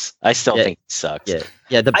sucks. I still think he sucks.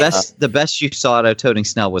 Yeah. The best you saw out of Tony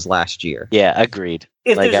Snell was last year. Yeah, agreed.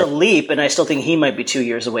 If Like, there's a leap, and I still think he might be 2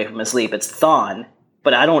 years away from his leap, it's Thon.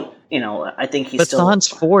 But I don't, I think he's But still. Thon's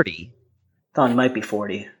 40. Thon might be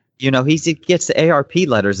 40. He gets the ARP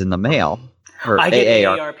letters in the mail. Or I get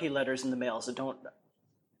AAR. ARP letters in the mail, so don't.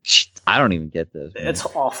 I don't even get those. man. It's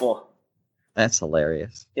awful. That's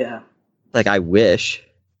hilarious. Yeah. Like, I wish.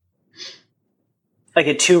 I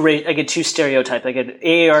get two stereotypes. I get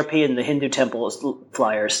AARP and the Hindu Temple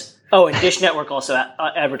flyers. Oh, and Dish Network also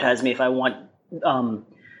advertised me if I want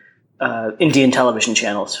Indian television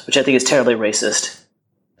channels, which I think is terribly racist.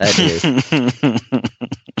 That is.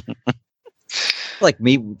 Like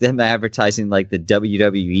them advertising like the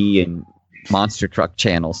WWE and Monster Truck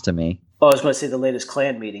channels to me. Oh, I was going to say the latest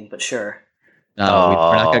Klan meeting, but sure. No,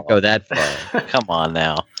 we're not going to go that far. Come on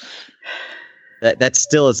now. That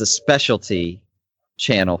still is a specialty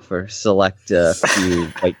channel for select few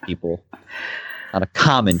white people. Not a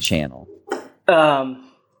common channel. All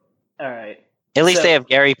right. At least So- they have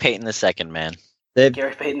Gary Payton II, man.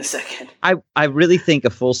 Gary Payton II. I really think a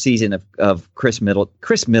full season of Chris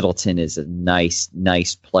Middleton is a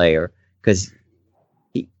nice player because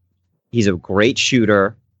he's a great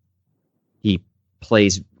shooter. He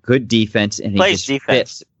plays good defense and he just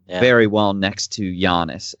fits very well next to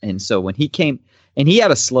Giannis. And so when he came and he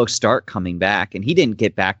had a slow start coming back and he didn't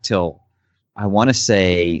get back till I want to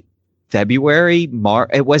say February, March.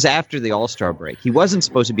 It was after the All-Star break. He wasn't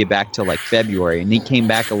supposed to be back till like February, and he came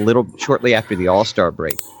back a little shortly after the All-Star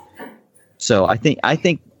break. So I think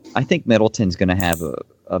Middleton's going to have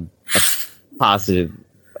a positive,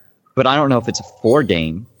 but I don't know if it's a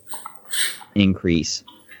 4-game increase.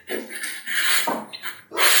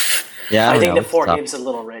 Yeah, I think know. the It's 4 tough. games is a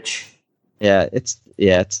little rich. Yeah, it's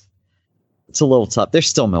a little tough. They're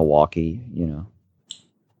still Milwaukee, All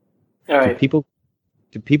Do right. people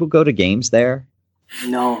go to games there?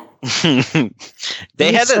 No.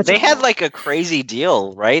 they had like a crazy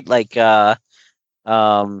deal, right? Like you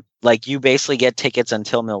basically get tickets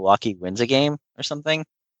until Milwaukee wins a game or something.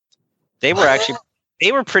 They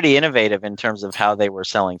were pretty innovative in terms of how they were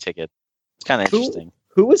selling tickets. It's kind of interesting.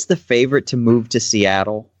 Who was the favorite to move to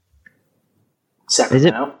Seattle?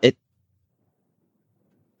 Sacramento. It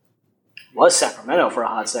Was Sacramento for a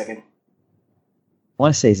hot second. I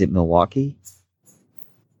want to say, is it Milwaukee?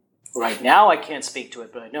 Right now, I can't speak to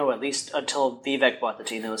it, but I know at least until Vivek bought the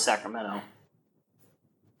team, it was Sacramento.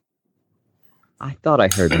 I thought I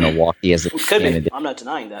heard Milwaukee as a It could be. candidate I'm not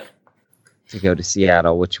denying that. to go to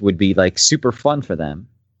Seattle, which would be like super fun for them.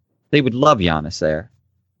 They would love Giannis there.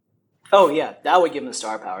 Oh yeah, that would give them the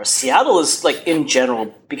star power. Seattle is like in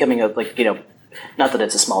general becoming a not that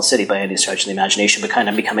it's a small city by any stretch of the imagination, but kind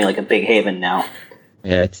of becoming like a big haven now.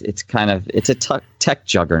 Yeah, it's a tech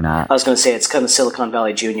juggernaut. I was going to say it's kind of Silicon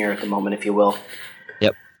Valley Junior at the moment, if you will.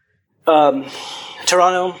 Yep.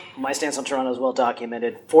 Toronto, my stance on Toronto is well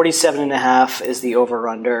documented. 47.5 is the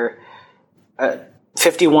over-under.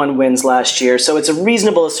 51 wins last year, so it's a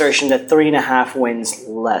reasonable assertion that 3.5 wins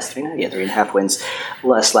less. 3.5 wins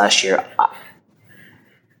less last year.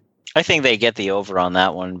 I think they get the over on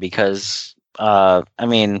that one because, the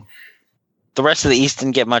rest of the East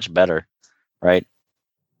didn't get much better, right?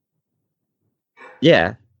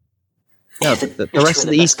 Yeah. No, the rest of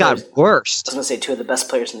the East got worse. I was going to say 2 of the best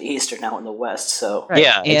players in the East are now in the West, so... Right.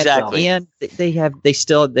 Yeah, exactly. And they have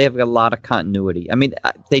a lot of continuity. I mean,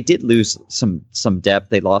 they did lose some depth.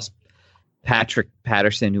 They lost Patrick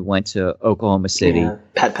Patterson, who went to Oklahoma City. Yeah,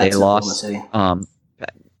 Pat They Patterson, lost. Oklahoma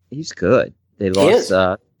City. He's good. They lost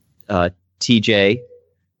TJ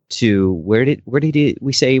to where did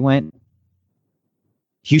we say he went?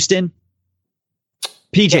 Houston.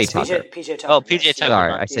 PJ Yes, Tucker. PJ Tucker. Oh, PJ yes. Tucker.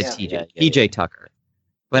 Sorry, I said Yeah. TJ. Yeah, yeah, PJ Tucker.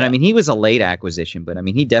 But I mean, he was a late acquisition, but I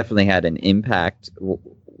mean, he definitely had an impact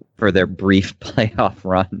for their brief playoff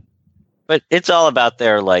run. But it's all about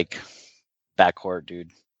their backcourt,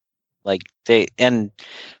 dude.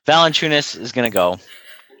 Valanciunas is gonna go.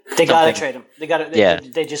 They got to Something. trade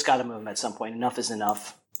him. They just got to move him at some point. Enough is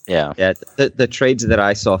enough. Yeah. Yeah, the trades that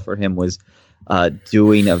I saw for him was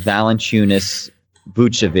doing a Valanciunas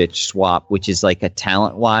Vucevic swap, which is like a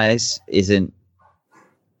talent-wise isn't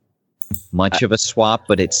much of a swap,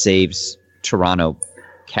 but it saves Toronto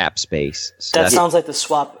cap space. So That sounds like the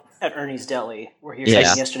swap at Ernie's Deli, where you're Yeah.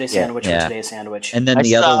 trading yesterday's sandwich Yeah. for today's sandwich. And then I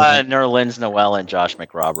the other saw one, Nerlens Noel and Josh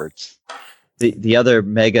McRoberts. the other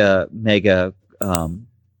mega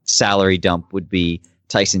salary dump would be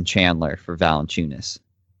Tyson Chandler for Valanciunas,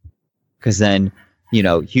 because then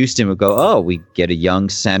Houston would go, oh, we get a young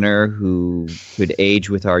center who could age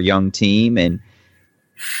with our young team, and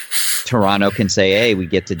Toronto can say, hey, we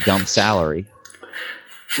get to dump salary.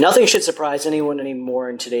 Nothing should surprise anyone anymore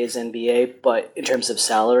in today's NBA, but in terms of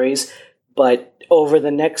salaries. But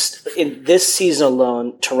in this season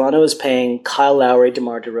alone, Toronto is paying Kyle Lowry,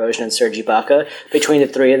 DeMar DeRozan, and Serge Ibaka, between the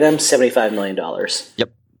three of them, $75 million.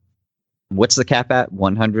 Yep. What's the cap at?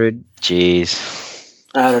 100? Jeez.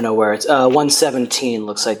 I don't know where it's 117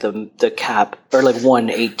 looks like the cap, or like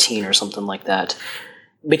 118 or something like that.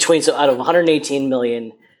 So out of 118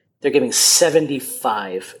 million, they're giving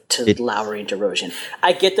 75 to Lowry and DeRozan.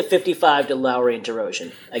 I get the 55 to Lowry and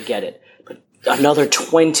DeRozan. I get it. But another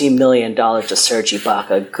 $20 million to Serge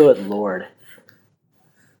Ibaka. Good Lord.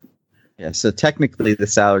 Yeah, so technically the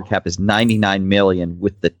salary cap is 99 million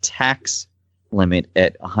with the tax limit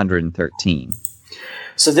at 113.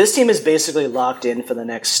 So this team is basically locked in for the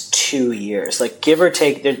next 2 years. Like, give or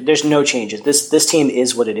take, there's no changes. This team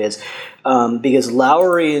is what it is. Because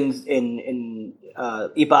Lowry and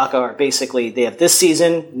Ibaka are basically, they have this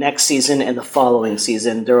season, next season, and the following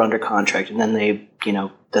season. They're under contract, and then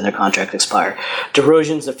then their contract expire.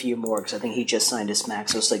 DeRozan's a few more, because I think he just signed his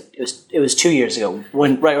max. So it was 2 years ago,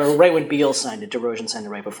 right when Beal signed it. DeRozan signed it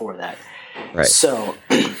right before that. Right. So,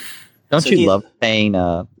 Don't you love paying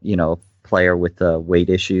a player with weight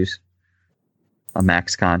issues a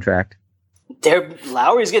max contract?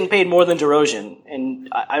 Lowry's getting paid more than DeRozan, and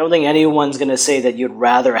I don't think anyone's going to say that you'd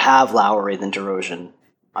rather have Lowry than DeRozan.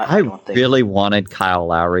 I don't think. Really wanted Kyle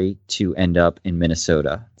Lowry to end up in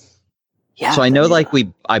Minnesota. Yeah, so I know,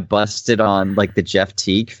 I busted on like the Jeff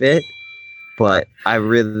Teague fit, but I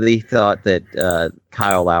really thought that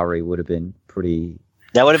Kyle Lowry would have been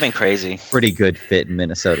That would have been crazy. pretty good fit in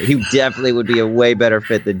Minnesota. He definitely would be a way better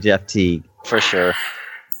fit than Jeff Teague. For sure.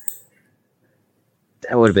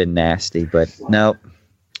 That would have been nasty, but no.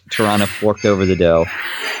 Toronto forked over the dough.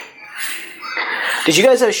 Did you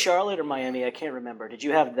guys have Charlotte or Miami? I can't remember. Did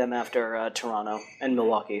you have them after Toronto and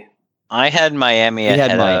Milwaukee? I had Miami We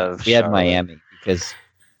ahead had of we had Charlotte. Miami because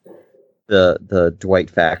the Dwight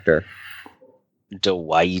factor.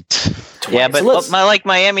 Dwight. Yeah, but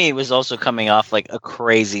Miami was also coming off like a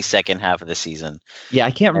crazy second half of the season. Yeah,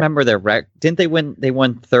 I can't remember their Didn't they win? They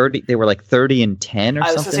won 30. They were like 30-10 or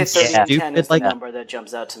I was something. going to say 30 and 10 is the like number that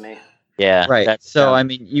jumps out to me. Yeah. right. So I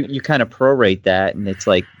mean, you kind of prorate that, and it's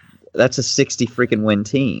like that's a 60 freaking win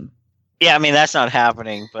team. Yeah, I mean that's not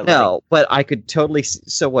happening. But No, but I could totally.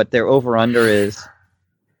 So what their over under is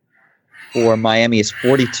for Miami is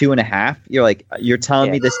 42.5. You're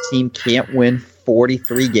telling me this team can't win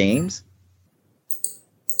 43 games?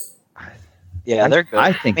 yeah, they're good.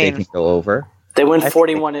 I think they can go over. They went I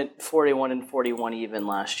 41 and 41 even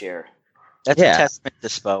last year. That's Yeah. a testament to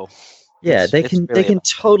Spo. Yeah, It's they really can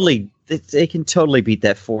totally beat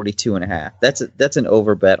that 42.5. That's an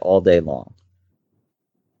over bet all day long.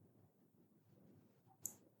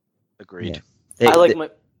 Agreed. Yeah. Go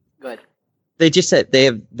ahead. They just said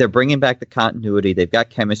they're bringing back the continuity. They've got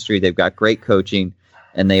chemistry. They've got great coaching,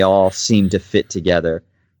 and they all seem to fit together.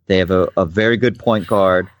 They have a very good point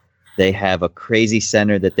guard. They have a crazy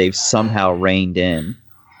center that they've somehow reined in.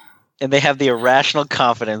 And they have the irrational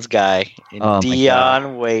confidence guy in Oh, my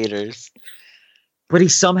Dion Waiters. But he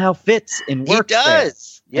somehow fits and He works. there.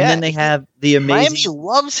 does. Yeah. And then they have the amazing. Miami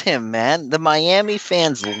loves him, man. The Miami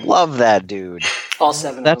fans love that dude. All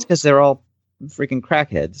seven That's of them. because they're all freaking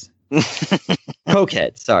crackheads.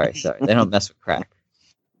 Cokeheads. Sorry. They don't mess with crack.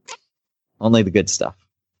 Only the good stuff.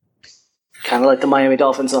 Kind of like the Miami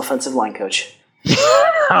Dolphins offensive line coach.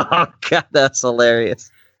 Oh God, that's hilarious.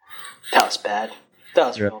 That was bad. That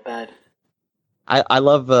was Yeah. real bad. I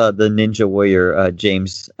love the Ninja Warrior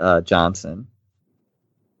James Johnson.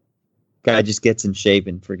 Guy just gets in shape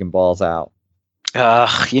and freaking balls out.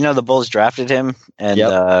 The Bulls drafted him and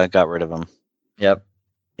got rid of him. Yep.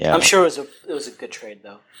 Yeah. I'm sure it was a good trade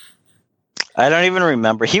though. I don't even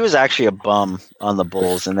remember. He was actually a bum on the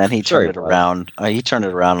Bulls, and then he Sure turned he it was. around. He turned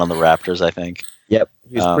it around on the Raptors, I think. Yep.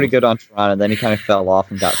 He was pretty good on Toronto. Then he kind of fell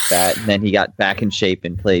off and got fat. And then he got back in shape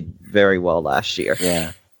and played very well last year.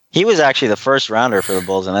 Yeah. He was actually the first rounder for the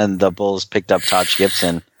Bulls, and then the Bulls picked up Taj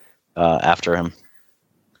Gibson after him.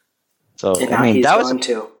 So, And now he's that was gone a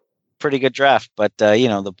too. pretty good draft. But,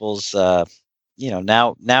 the Bulls,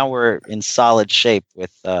 now we're in solid shape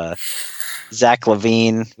with Zach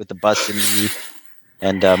LaVine with the busted knee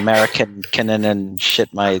and American Kinnan and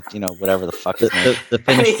shit my whatever the fuck his name. The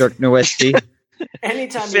Finnish Dirk Nowitzki.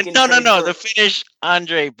 Anytime you can the Finnish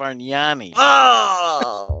Andre Bargnani.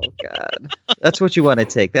 Oh God, that's what you want to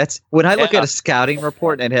take. That's when I look at a scouting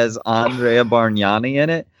report and it has Andrea Bargnani in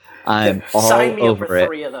it. I'm all sign me over up for it.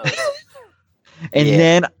 3 of those. And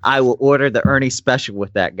then I will order the Ernie special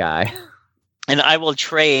with that guy. And I will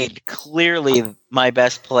trade clearly my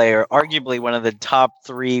best player, arguably one of the top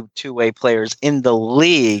 3 two-way players in the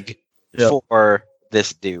league for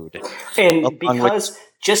this dude. And because,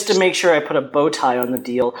 just to make sure I put a bow tie on the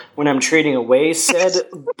deal, when I'm trading away said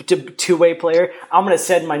two-way player, I'm going to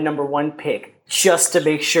send my number 1 pick just to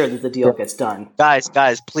make sure that the deal gets done. Guys,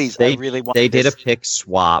 please, I really want They did a pick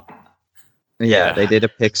swap. Yeah, they did a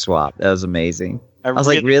pick swap. That was amazing. I was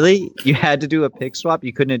like, really? You had to do a pick swap?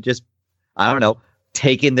 You couldn't have just, I don't know,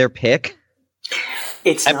 taken their pick?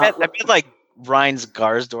 I bet like Ryan's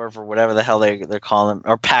Garsdorf or whatever the hell they're calling him,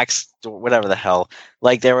 or Pax, whatever the hell.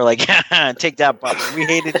 Like they were like, take that, Butler. We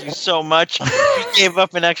hated you so much. We gave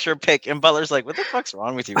up an extra pick. And Butler's like, what the fuck's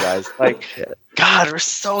wrong with you guys? Like, God, we're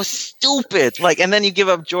so stupid. Like, and then you give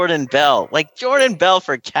up Jordan Bell. Like Jordan Bell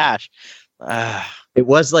for cash. It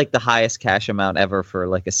was like the highest cash amount ever for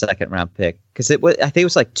like a second round pick, because I think it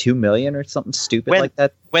was like $2 million or something stupid like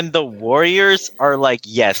that. When the Warriors are like,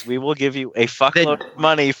 yes, we will give you a fuckload of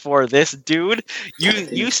money for this dude,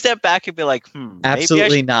 you step back and be like,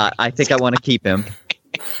 absolutely not. I think I want to keep him.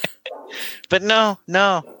 But no,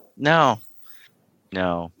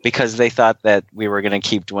 because they thought that we were going to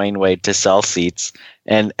keep Dwayne Wade to sell seats,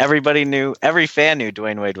 and every fan knew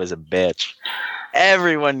Dwayne Wade was a bitch.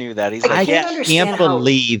 Everyone knew that. He's like, I can't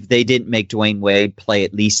believe they didn't make Dwayne Wade play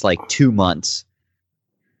at least like 2 months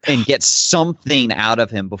and get something out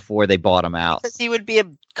of him before they bought him out. Because he would be a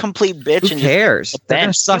complete bitch. Who cares? They're going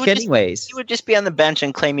to suck anyways. He would just be on the bench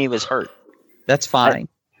and claim he was hurt. That's fine.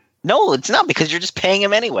 No, it's not, because you're just paying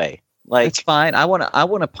him anyway. Like, it's fine. I want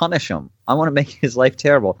to punish him. I want to make his life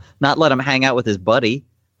terrible. Not let him hang out with his buddy.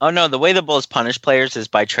 Oh no, the way the Bulls punish players is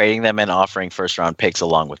by trading them and offering first round picks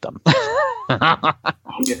along with them.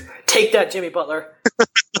 Take that, Jimmy Butler.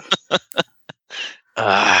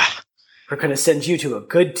 We're going to send you to a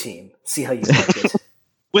good team. See how you like it.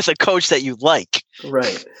 With a coach that you like.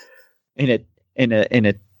 Right.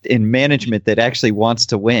 In management that actually wants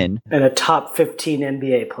to win. And a top 15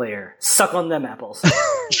 NBA player. Suck on them apples.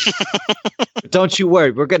 Don't you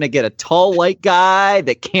worry. We're going to get a tall white guy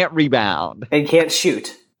that can't rebound. And can't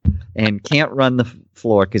shoot. And can't run the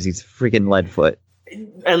floor because he's freaking lead foot.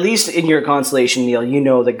 At least in your consolation, Neil, you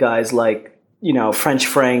know the guys like, French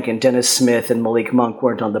Frank and Dennis Smith and Malik Monk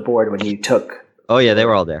weren't on the board when you took. Oh, yeah, they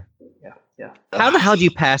were all there. Yeah. How the hell do you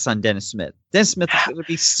pass on Dennis Smith? Dennis Smith would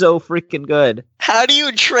be so freaking good. How do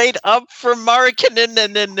you trade up for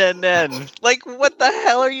Markkanen? Like, what the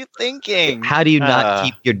hell are you thinking? How do you not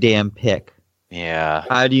keep your damn pick? Yeah.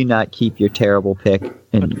 How do you not keep your terrible pick?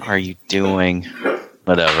 What are you doing?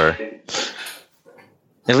 Whatever.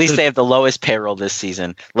 At least they have the lowest payroll this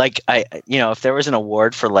season. Like, if there was an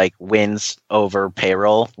award for like wins over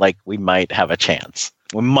payroll, like we might have a chance.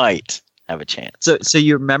 We might have a chance. So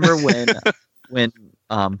you remember when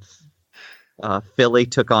Philly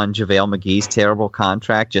took on JaVale McGee's terrible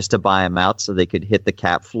contract just to buy him out so they could hit the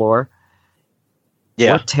cap floor?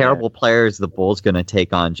 Yeah. What terrible player is the Bulls going to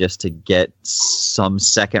take on just to get some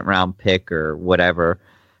second round pick or whatever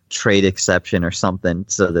trade exception or something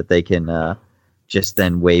so that they can just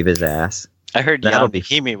then wave his ass? I heard Jan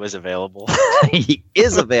Himi was available. He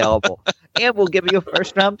is available. And we'll give you a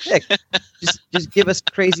first round pick. Just give us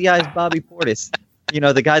crazy eyes Bobby Portis.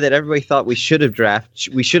 The guy that everybody thought we should have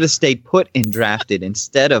drafted. We should have stayed put and drafted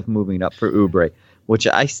instead of moving up for Oubre, which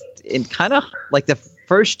in kind of like the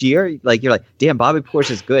first year, like you're like, damn, Bobby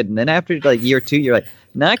Portis is good. And then after like year 2, you're like,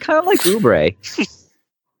 I kind of like Oubre.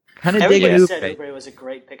 Kind of digging Oubre. Said Oubre was a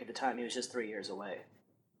great pick at the time. He was just 3 years away.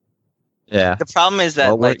 Yeah. The problem is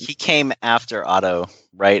that he came after Otto,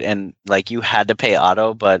 right? And like you had to pay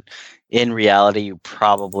Otto, but in reality, you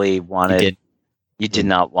probably wanted. You did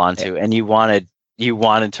not want to, and you wanted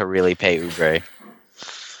to really pay Oubre.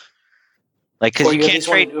 Like, because you can't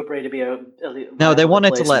trade Oubre to be a no, they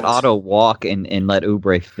wanted to let Otto walk and let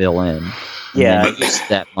Oubre fill in. Yeah, use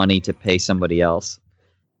that money to pay somebody else.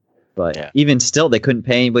 But even still, they couldn't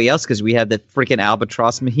pay anybody else because we had the freaking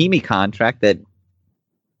Albatross Mahimi contract that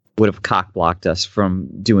would have cock-blocked us from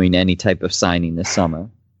doing any type of signing this summer.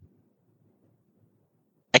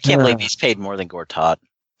 I can't believe he's paid more than Gortat.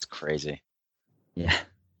 It's crazy. Yeah.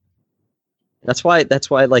 That's why,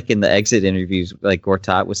 like in the exit interviews, like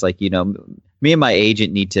Gortat was like, me and my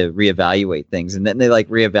agent need to reevaluate things. And then they like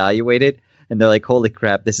reevaluate it. And they're like, holy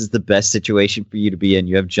crap, this is the best situation for you to be in.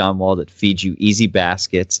 You have John Wall that feeds you easy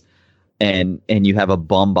baskets, and you have a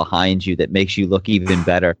bum behind you that makes you look even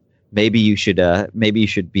better. Maybe you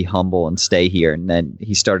should be humble and stay here. And then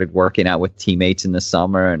he started working out with teammates in the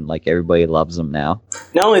summer, and like everybody loves him now.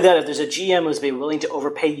 Not only that, if there's a GM who's be willing to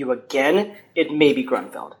overpay you again, it may be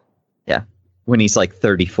Grunfeld. Yeah, when he's like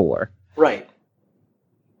 34. Right.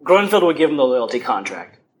 Grunfeld would give him the loyalty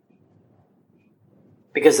contract.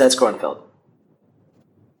 Because that's Grunfeld.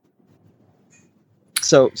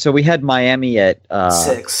 So we had Miami at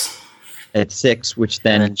 6. At 6, which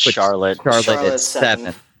then And Charlotte at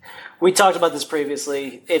 7. We talked about this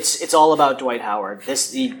previously. It's all about Dwight Howard.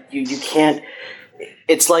 This you can't.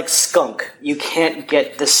 It's like skunk. You can't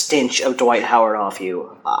get the stench of Dwight Howard off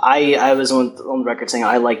you. I was on the record saying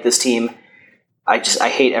I like this team. I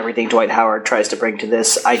hate everything Dwight Howard tries to bring to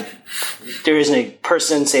this. There isn't a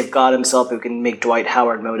person save God himself who can make Dwight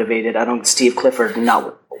Howard motivated. I don't Steve Clifford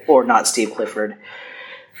not Steve Clifford.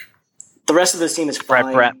 The rest of this team is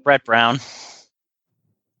fine. Brett Brown.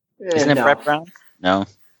 Isn't it no. Brett Brown? No.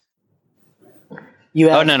 You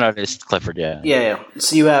have, no, it's Clifford, yeah. Yeah.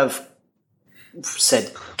 So you have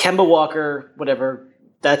said Kemba Walker, whatever,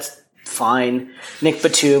 that's fine. Nick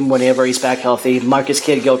Batum, whenever he's back healthy. Marcus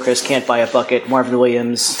Kidd-Gilchrist can't buy a bucket. Marvin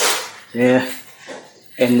Williams, yeah.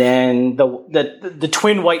 And then the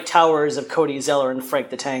twin white towers of Cody Zeller and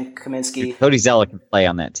Frank the Tank Kaminsky. Cody Zeller can play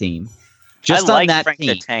on that team. Just I like on that Frank team,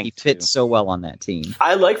 the Tank, he fits too. so well on that team.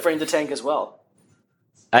 I like Frank the Tank as well.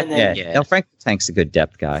 No, Frank the Tank's a good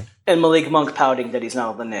depth guy. And Malik Monk pouting that he's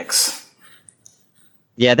not on the Knicks.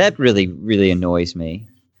 Yeah, that really, really annoys me.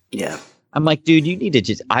 Yeah. I'm like, dude, you need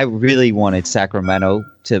to I really wanted Sacramento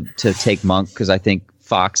to take Monk because I think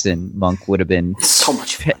Fox and Monk would have been So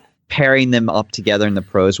much fun. Pairing them up together in the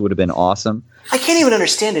pros would have been awesome. I can't even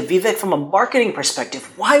understand it, Vivek, from a marketing perspective.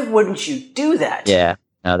 Why wouldn't you do that? Yeah,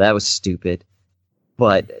 no, that was stupid.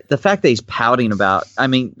 But the fact that he's pouting about, I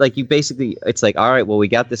mean, like you basically, it's like, all right, well, we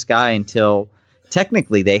got this guy until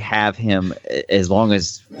technically they have him as long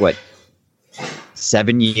as,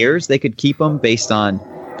 7 years they could keep him based on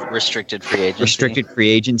Restricted free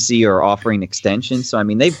agency or offering extensions. So, I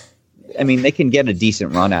mean, they can get a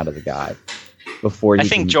decent run out of the guy before I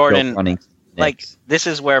think Jordan, running. like, this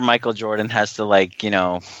is where Michael Jordan has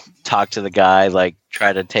to, talk to the guy,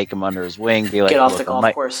 try to take him under his wing, be like, Get off the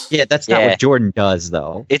golf course. Yeah, that's not what Jordan does,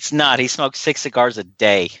 though. It's not. He smokes 6 cigars a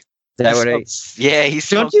day. He smokes.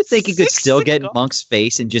 Don't you think he could 6 still get in cigars? Monk's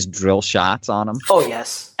face and just drill shots on him? Oh,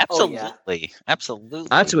 yes. Absolutely. Oh, yeah. Absolutely.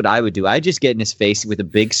 That's what I would do. I'd just get in his face with a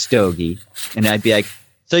big stogie, and I'd be like,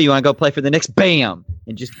 "So you want to go play for the Knicks?" Bam,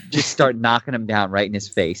 and just start knocking him down right in his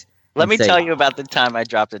face. Let me tell you about the time I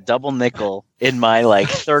dropped a double nickel in my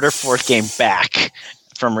third or fourth game back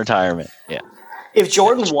from retirement. Yeah. If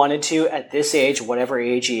Jordan wanted to, at this age, whatever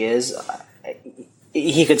age he is,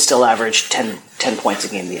 he could still average 10 points a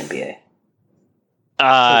game in the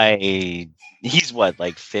NBA. He's what,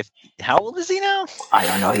 50? How old is he now? I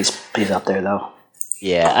don't know. He's up there, though.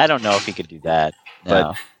 Yeah, I don't know if he could do that. No.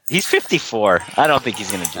 But he's 54. I don't think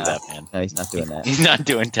he's going to do that, man. No, he's not doing that. He's not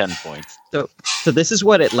doing 10 points. So this is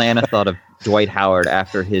what Atlanta thought of Dwight Howard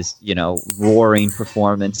after his, roaring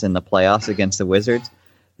performance in the playoffs against the Wizards.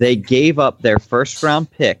 They gave up their first-round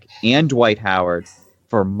pick and Dwight Howard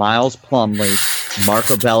for Miles Plumlee,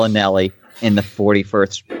 Marco Bellinelli, and the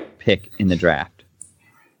 41st pick in the draft.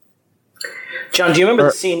 John, do you remember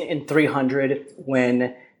the scene in 300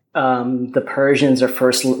 when the Persians are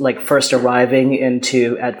first arriving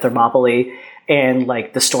at Thermopylae, and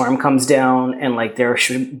the storm comes down, and their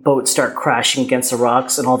boats start crashing against the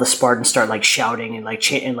rocks, and all the Spartans start shouting and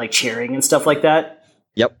cheering and stuff like that?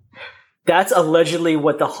 Yep. That's allegedly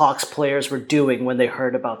what the Hawks players were doing when they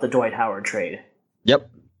heard about the Dwight Howard trade. Yep.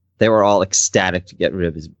 They were all ecstatic to get rid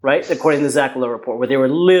of his... Right? According to the Zach Lowe report, where they were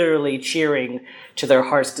literally cheering to their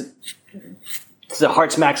heart's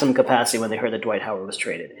maximum capacity when they heard that Dwight Howard was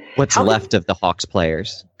traded. What's left of the Hawks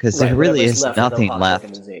players? Because there really is nothing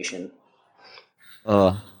left.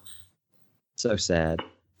 So sad.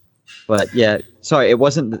 But yeah, sorry, it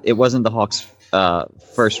wasn't the Hawks'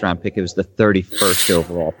 first round pick. It was the 31st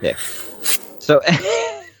overall pick. So,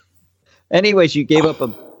 anyways,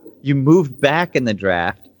 you moved back in the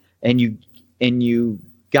draft, and you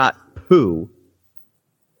got poo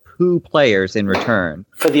players in return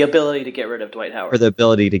for the ability to get rid of Dwight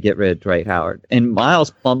Howard. And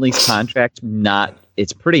Miles Plumlee's contract,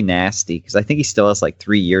 it's pretty nasty because I think he still has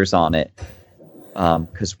 3 years on it.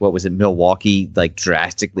 Because what was it? Milwaukee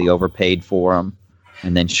drastically overpaid for him.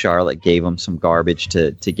 and then Charlotte gave him some garbage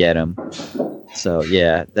to get him. So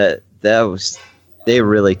yeah, that was, they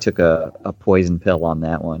really took a poison pill on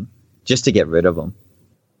that one just to get rid of him.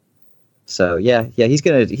 So yeah, he's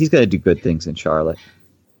gonna do good things in Charlotte.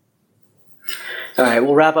 All right,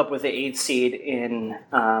 we'll wrap up with the 8th seed in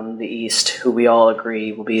the East, who we all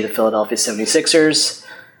agree will be the Philadelphia 76ers.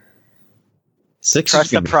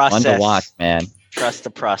 Trust the process. Fun to watch, man. Trust the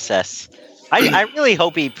process. I really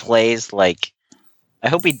hope he plays I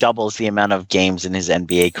hope he doubles the amount of games in his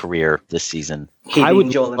NBA career this season. I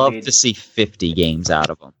would love to see 50 games out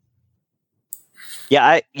of him.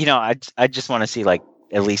 Yeah, I just want to see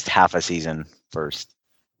at least half a season first.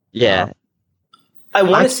 Yeah. I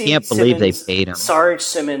want to see. I can't believe they paid him. Sarge,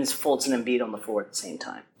 Simmons, Fulton, and Embiid on the floor at the same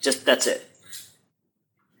time. Just that's it.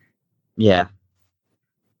 Yeah.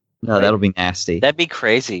 No, that'll be nasty. That'd be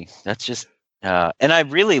crazy. That's just, and I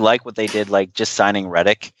really like what they did, just signing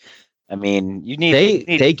Redick. I mean,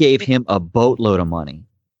 they gave him a boatload of money.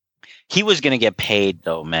 He was going to get paid,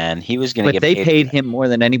 though, man. He was going to get paid. But they paid him more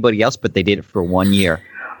than anybody else, but they did it for 1 year.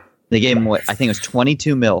 They gave him I think it was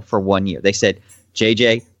 $22 million for 1 year. They said,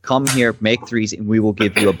 JJ, come here, make threes, and we will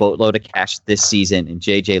give you a boatload of cash this season. And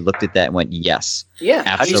JJ looked at that and went, yes. Yeah.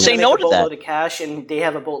 How do you say no to that? A boatload of cash, and they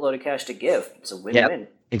have a boatload of cash to give. It's a win-win.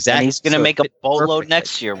 Yep, exactly. And he's going to make a boatload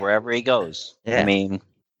next year wherever he goes. Yeah. I mean,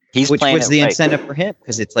 which was the incentive for him,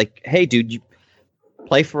 because it's like, hey, dude, you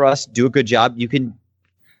play for us, do a good job, you can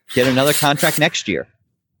get another contract next year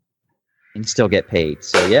and still get paid.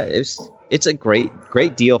 So yeah, it's a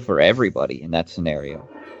great deal for everybody in that scenario,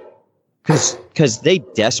 because they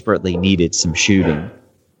desperately needed some shooting.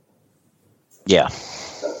 Yeah,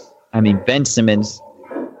 I mean, Ben Simmons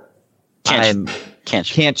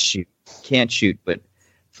can't shoot, but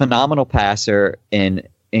phenomenal passer and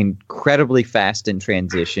incredibly fast in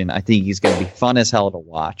transition. I think he's going to be fun as hell to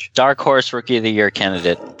watch. Dark horse rookie of the year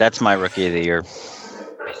candidate. That's my rookie of the year.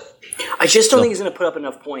 I just don't think he's going to put up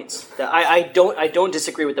enough points. I don't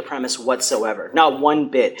disagree with the premise whatsoever. Not one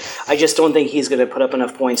bit. I just don't think he's going to put up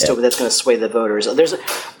enough points that's going to sway the voters.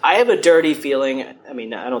 I have a dirty feeling. I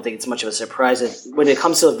mean, I don't think it's much of a surprise when it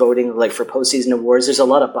comes to voting, for postseason awards. There's a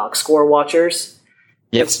lot of box score watchers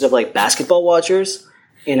instead of basketball watchers.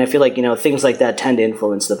 And I feel like, things like that tend to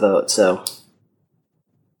influence the vote. So,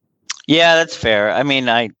 yeah, that's fair. I mean,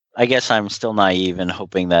 I guess I'm still naive and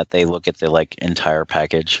hoping that they look at the entire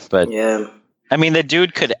package. But yeah, I mean, the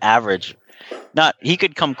dude could average, he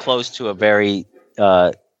could come close to a very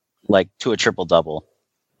to a triple double.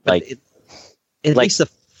 At least the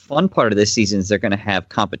fun part of this season is they're going to have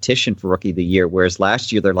competition for Rookie of the Year, whereas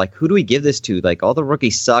last year they're like, who do we give this to? All the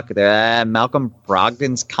rookies suck. Malcolm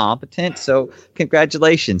Brogdon's competent, so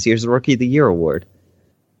congratulations, here's the Rookie of the Year award.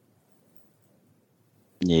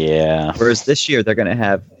 Yeah. Whereas this year you're going to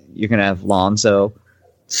have Lonzo,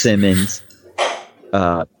 Simmons,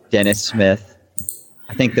 Dennis Smith.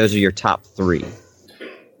 I think those are your top three,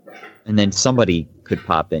 and then somebody could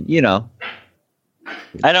pop in.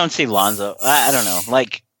 I don't see Lonzo. I don't know.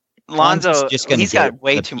 Lonzo, he's got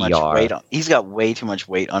way too much weight. He's got way too much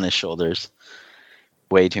weight on his shoulders.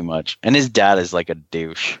 Way too much. And his dad is like a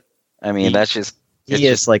douche. I mean, he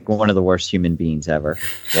is one of the worst human beings ever.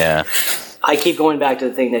 Yeah. I keep going back to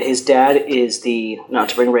the thing that his dad is not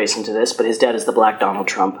to bring race into this, but his dad is the Black Donald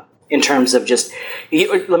Trump. In terms of let me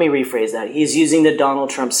rephrase that. He's using the Donald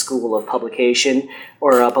Trump school of publication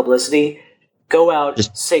or publicity. Go out,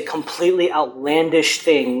 say completely outlandish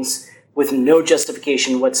things with no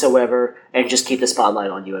justification whatsoever, and just keep the spotlight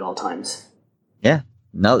on you at all times. Yeah.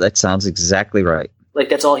 No, that sounds exactly right.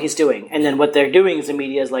 That's all he's doing. And then what they're doing is the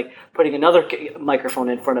media is putting another microphone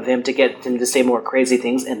in front of him to get him to say more crazy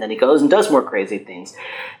things, and then he goes and does more crazy things.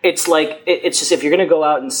 It's it's just, if you're going to go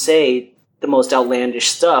out and say the most outlandish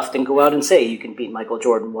stuff, then go out and say you can beat Michael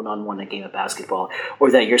Jordan one-on-one in a game of basketball, or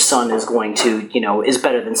that your son is going to, is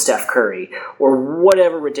better than Steph Curry, or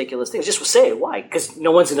whatever ridiculous things. Just say it. Why? Because no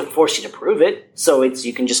one's going to force you to prove it. So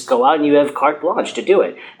you can just go out and you have carte blanche to do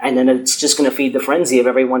it. And then it's just going to feed the frenzy of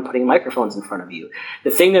everyone putting microphones in front of you. The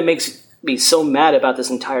thing that makes me so mad about this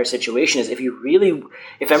entire situation is if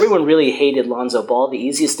everyone really hated Lonzo Ball, the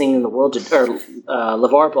easiest thing in the world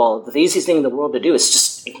LeVar Ball, the easiest thing in the world to do is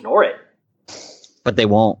just ignore it. But they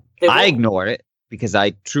won't. I ignore it because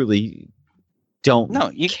I truly don't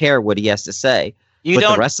care what he has to say.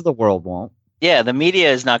 The rest of the world won't. Yeah, the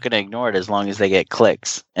media is not going to ignore it as long as they get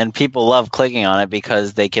clicks. And people love clicking on it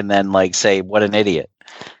because they can then say, what an idiot.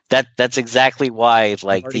 That's exactly why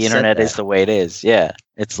the internet is the way it is. Yeah.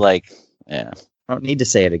 It's yeah. I don't need to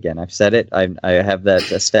say it again. I've said it. I have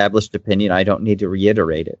that established opinion. I don't need to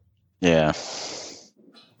reiterate it. Yeah.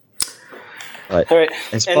 But all right.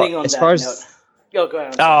 as far as Go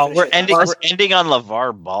ahead. Oh, we're ending on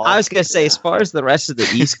LeVar Ball. I was going to say, as far as the rest of the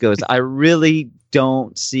East goes, I really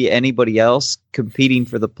don't see anybody else competing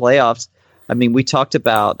for the playoffs. I mean, we talked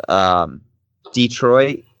about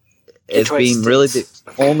Detroit as being really the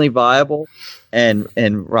only viable, and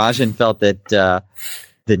Rajan felt that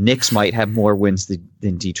the Knicks might have more wins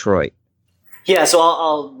than Detroit. Yeah,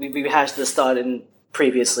 so we hashed this thought in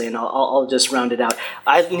previously, and I'll just round it out.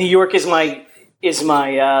 New York is my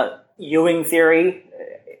Ewing theory,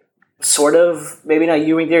 sort of. Maybe not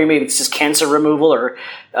Ewing theory. Maybe it's just cancer removal or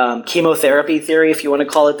chemotherapy theory, if you want to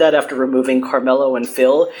call it that. After removing Carmelo and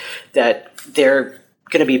Phil, that they're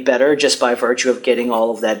going to be better just by virtue of getting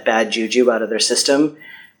all of that bad juju out of their system.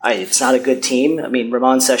 It's not a good team. I mean,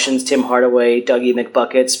 Ramon Sessions, Tim Hardaway, Dougie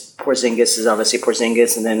McBuckets, Porzingis is obviously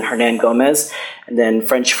Porzingis, and then Hernan Gomez, and then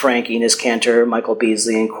French Frank, Enes Kanter, Michael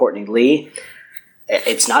Beasley, and Courtney Lee.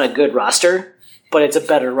 It's not a good roster, but it's a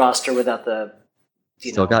better roster without the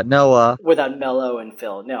Still got Noah. Without Melo and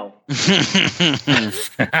Phil. No.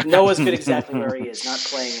 Noah's good exactly where he is, not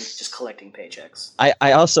playing and just collecting paychecks.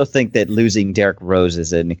 I also think that losing Derrick Rose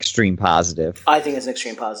is an extreme positive. I think it's an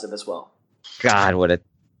extreme positive as well. God, what a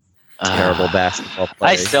terrible basketball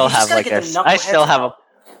player.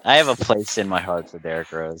 I have a place in my heart for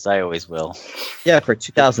Derrick Rose. I always will. Yeah, for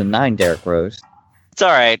 2009 Derrick Rose. It's all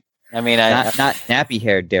right. I mean, not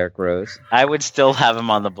nappy-haired Derrick Rose. I would still have him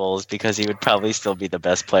on the Bulls because he would probably still be the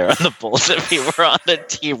best player on the Bulls if he were on the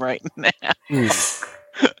team right now. Ooh.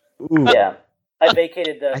 Yeah, I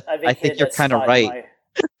vacated the. I think you're kind of right.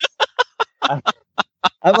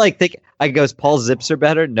 I'm like thinking. I goes, Paul Zipser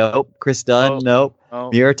better? Nope. Chris Dunn? Nope.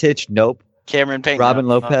 Mirotic? Nope. Cameron Payne? Robin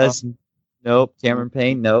Lopez? Nope. Cameron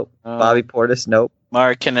Payne? Nope. Bobby Portis? Nope.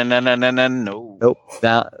 Mark? No. Nope.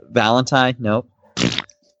 Valentine? Nope.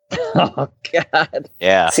 Oh, God.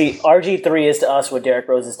 Yeah. See, RG3 is to us what Derrick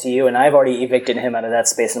Rose is to you, and I've already evicted him out of that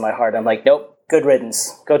space in my heart. I'm like, nope, good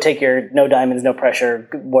riddance. Go take your no diamonds, no pressure,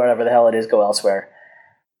 whatever the hell it is, go elsewhere.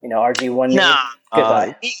 You know, RG won. No.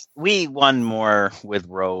 Goodbye. We won more with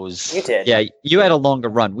Rose. You did. Yeah, you had a longer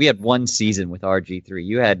run. We had one season with RG3.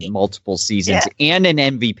 You had multiple seasons and an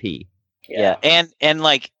MVP. Yeah. And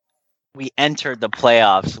like, we entered the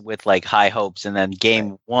playoffs with like high hopes, and then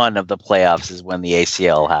game one of the playoffs is when the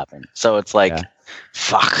ACL happened. So it's like,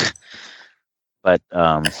 fuck. But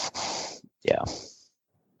yeah.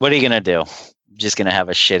 What are you gonna do? Just gonna have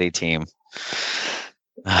a shitty team.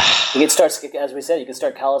 You can start, as we said, you can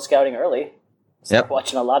start college scouting early. Start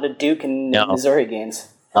watching a lot of Duke and Missouri games.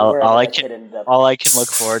 All I can look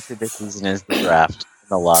forward to this season is the draft,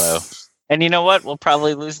 the lotto, and you know what? We'll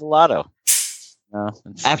probably lose the lotto. No,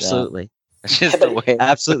 absolutely. It's just the way.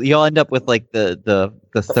 Absolutely, you'll end up with like the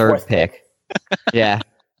third pick. Yeah,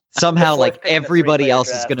 somehow like everybody else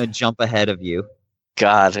is going to jump ahead of you.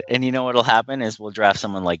 God, and you know what'll happen is we'll draft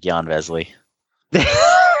someone like Jan Vesely.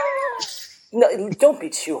 No, don't be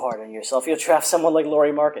too hard on yourself. You'll draft someone like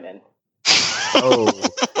Lauri Markkanen.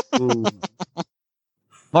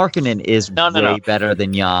 Markkanen is way better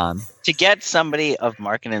than Jan. To get somebody of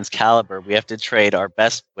Markkanen's caliber, we have to trade our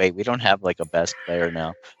best. Wait, we don't have like a best player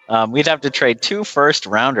now. We'd have to trade 2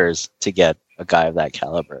 first-rounders to get a guy of that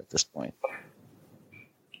caliber at this point.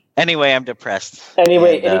 Anyway, I'm depressed.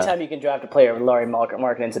 Anyway, anytime you can draft a player with Lauri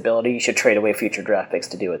Markkanen's ability, you should trade away future draft picks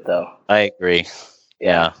to do it, though. I agree.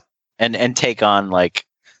 Yeah. And take on like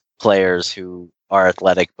players who are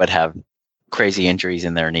athletic but have crazy injuries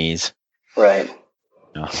in their knees. Right.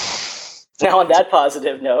 No. Now on that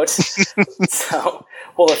positive note, so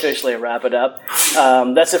we'll officially wrap it up.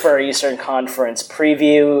 That's it for our Eastern Conference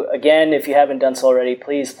preview. Again, if you haven't done so already,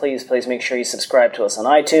 please make sure you subscribe to us on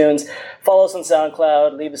iTunes. Follow us on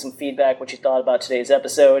SoundCloud. Leave us some feedback, what you thought about today's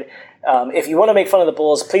episode. If you want to make fun of the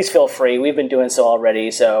Bulls, please feel free. We've been doing so already,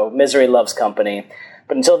 so misery loves company.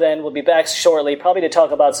 But until then, we'll be back shortly, probably to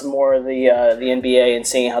talk about some more of the NBA and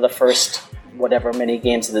seeing how the first whatever many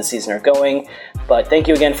games of the season are going. But thank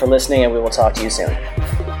you again for listening, and we will talk to you soon.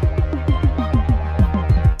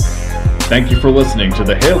 Thank you for listening to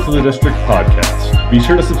the Hail to the District podcast. Be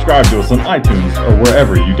sure to subscribe to us on iTunes or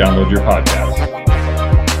wherever you download your podcasts.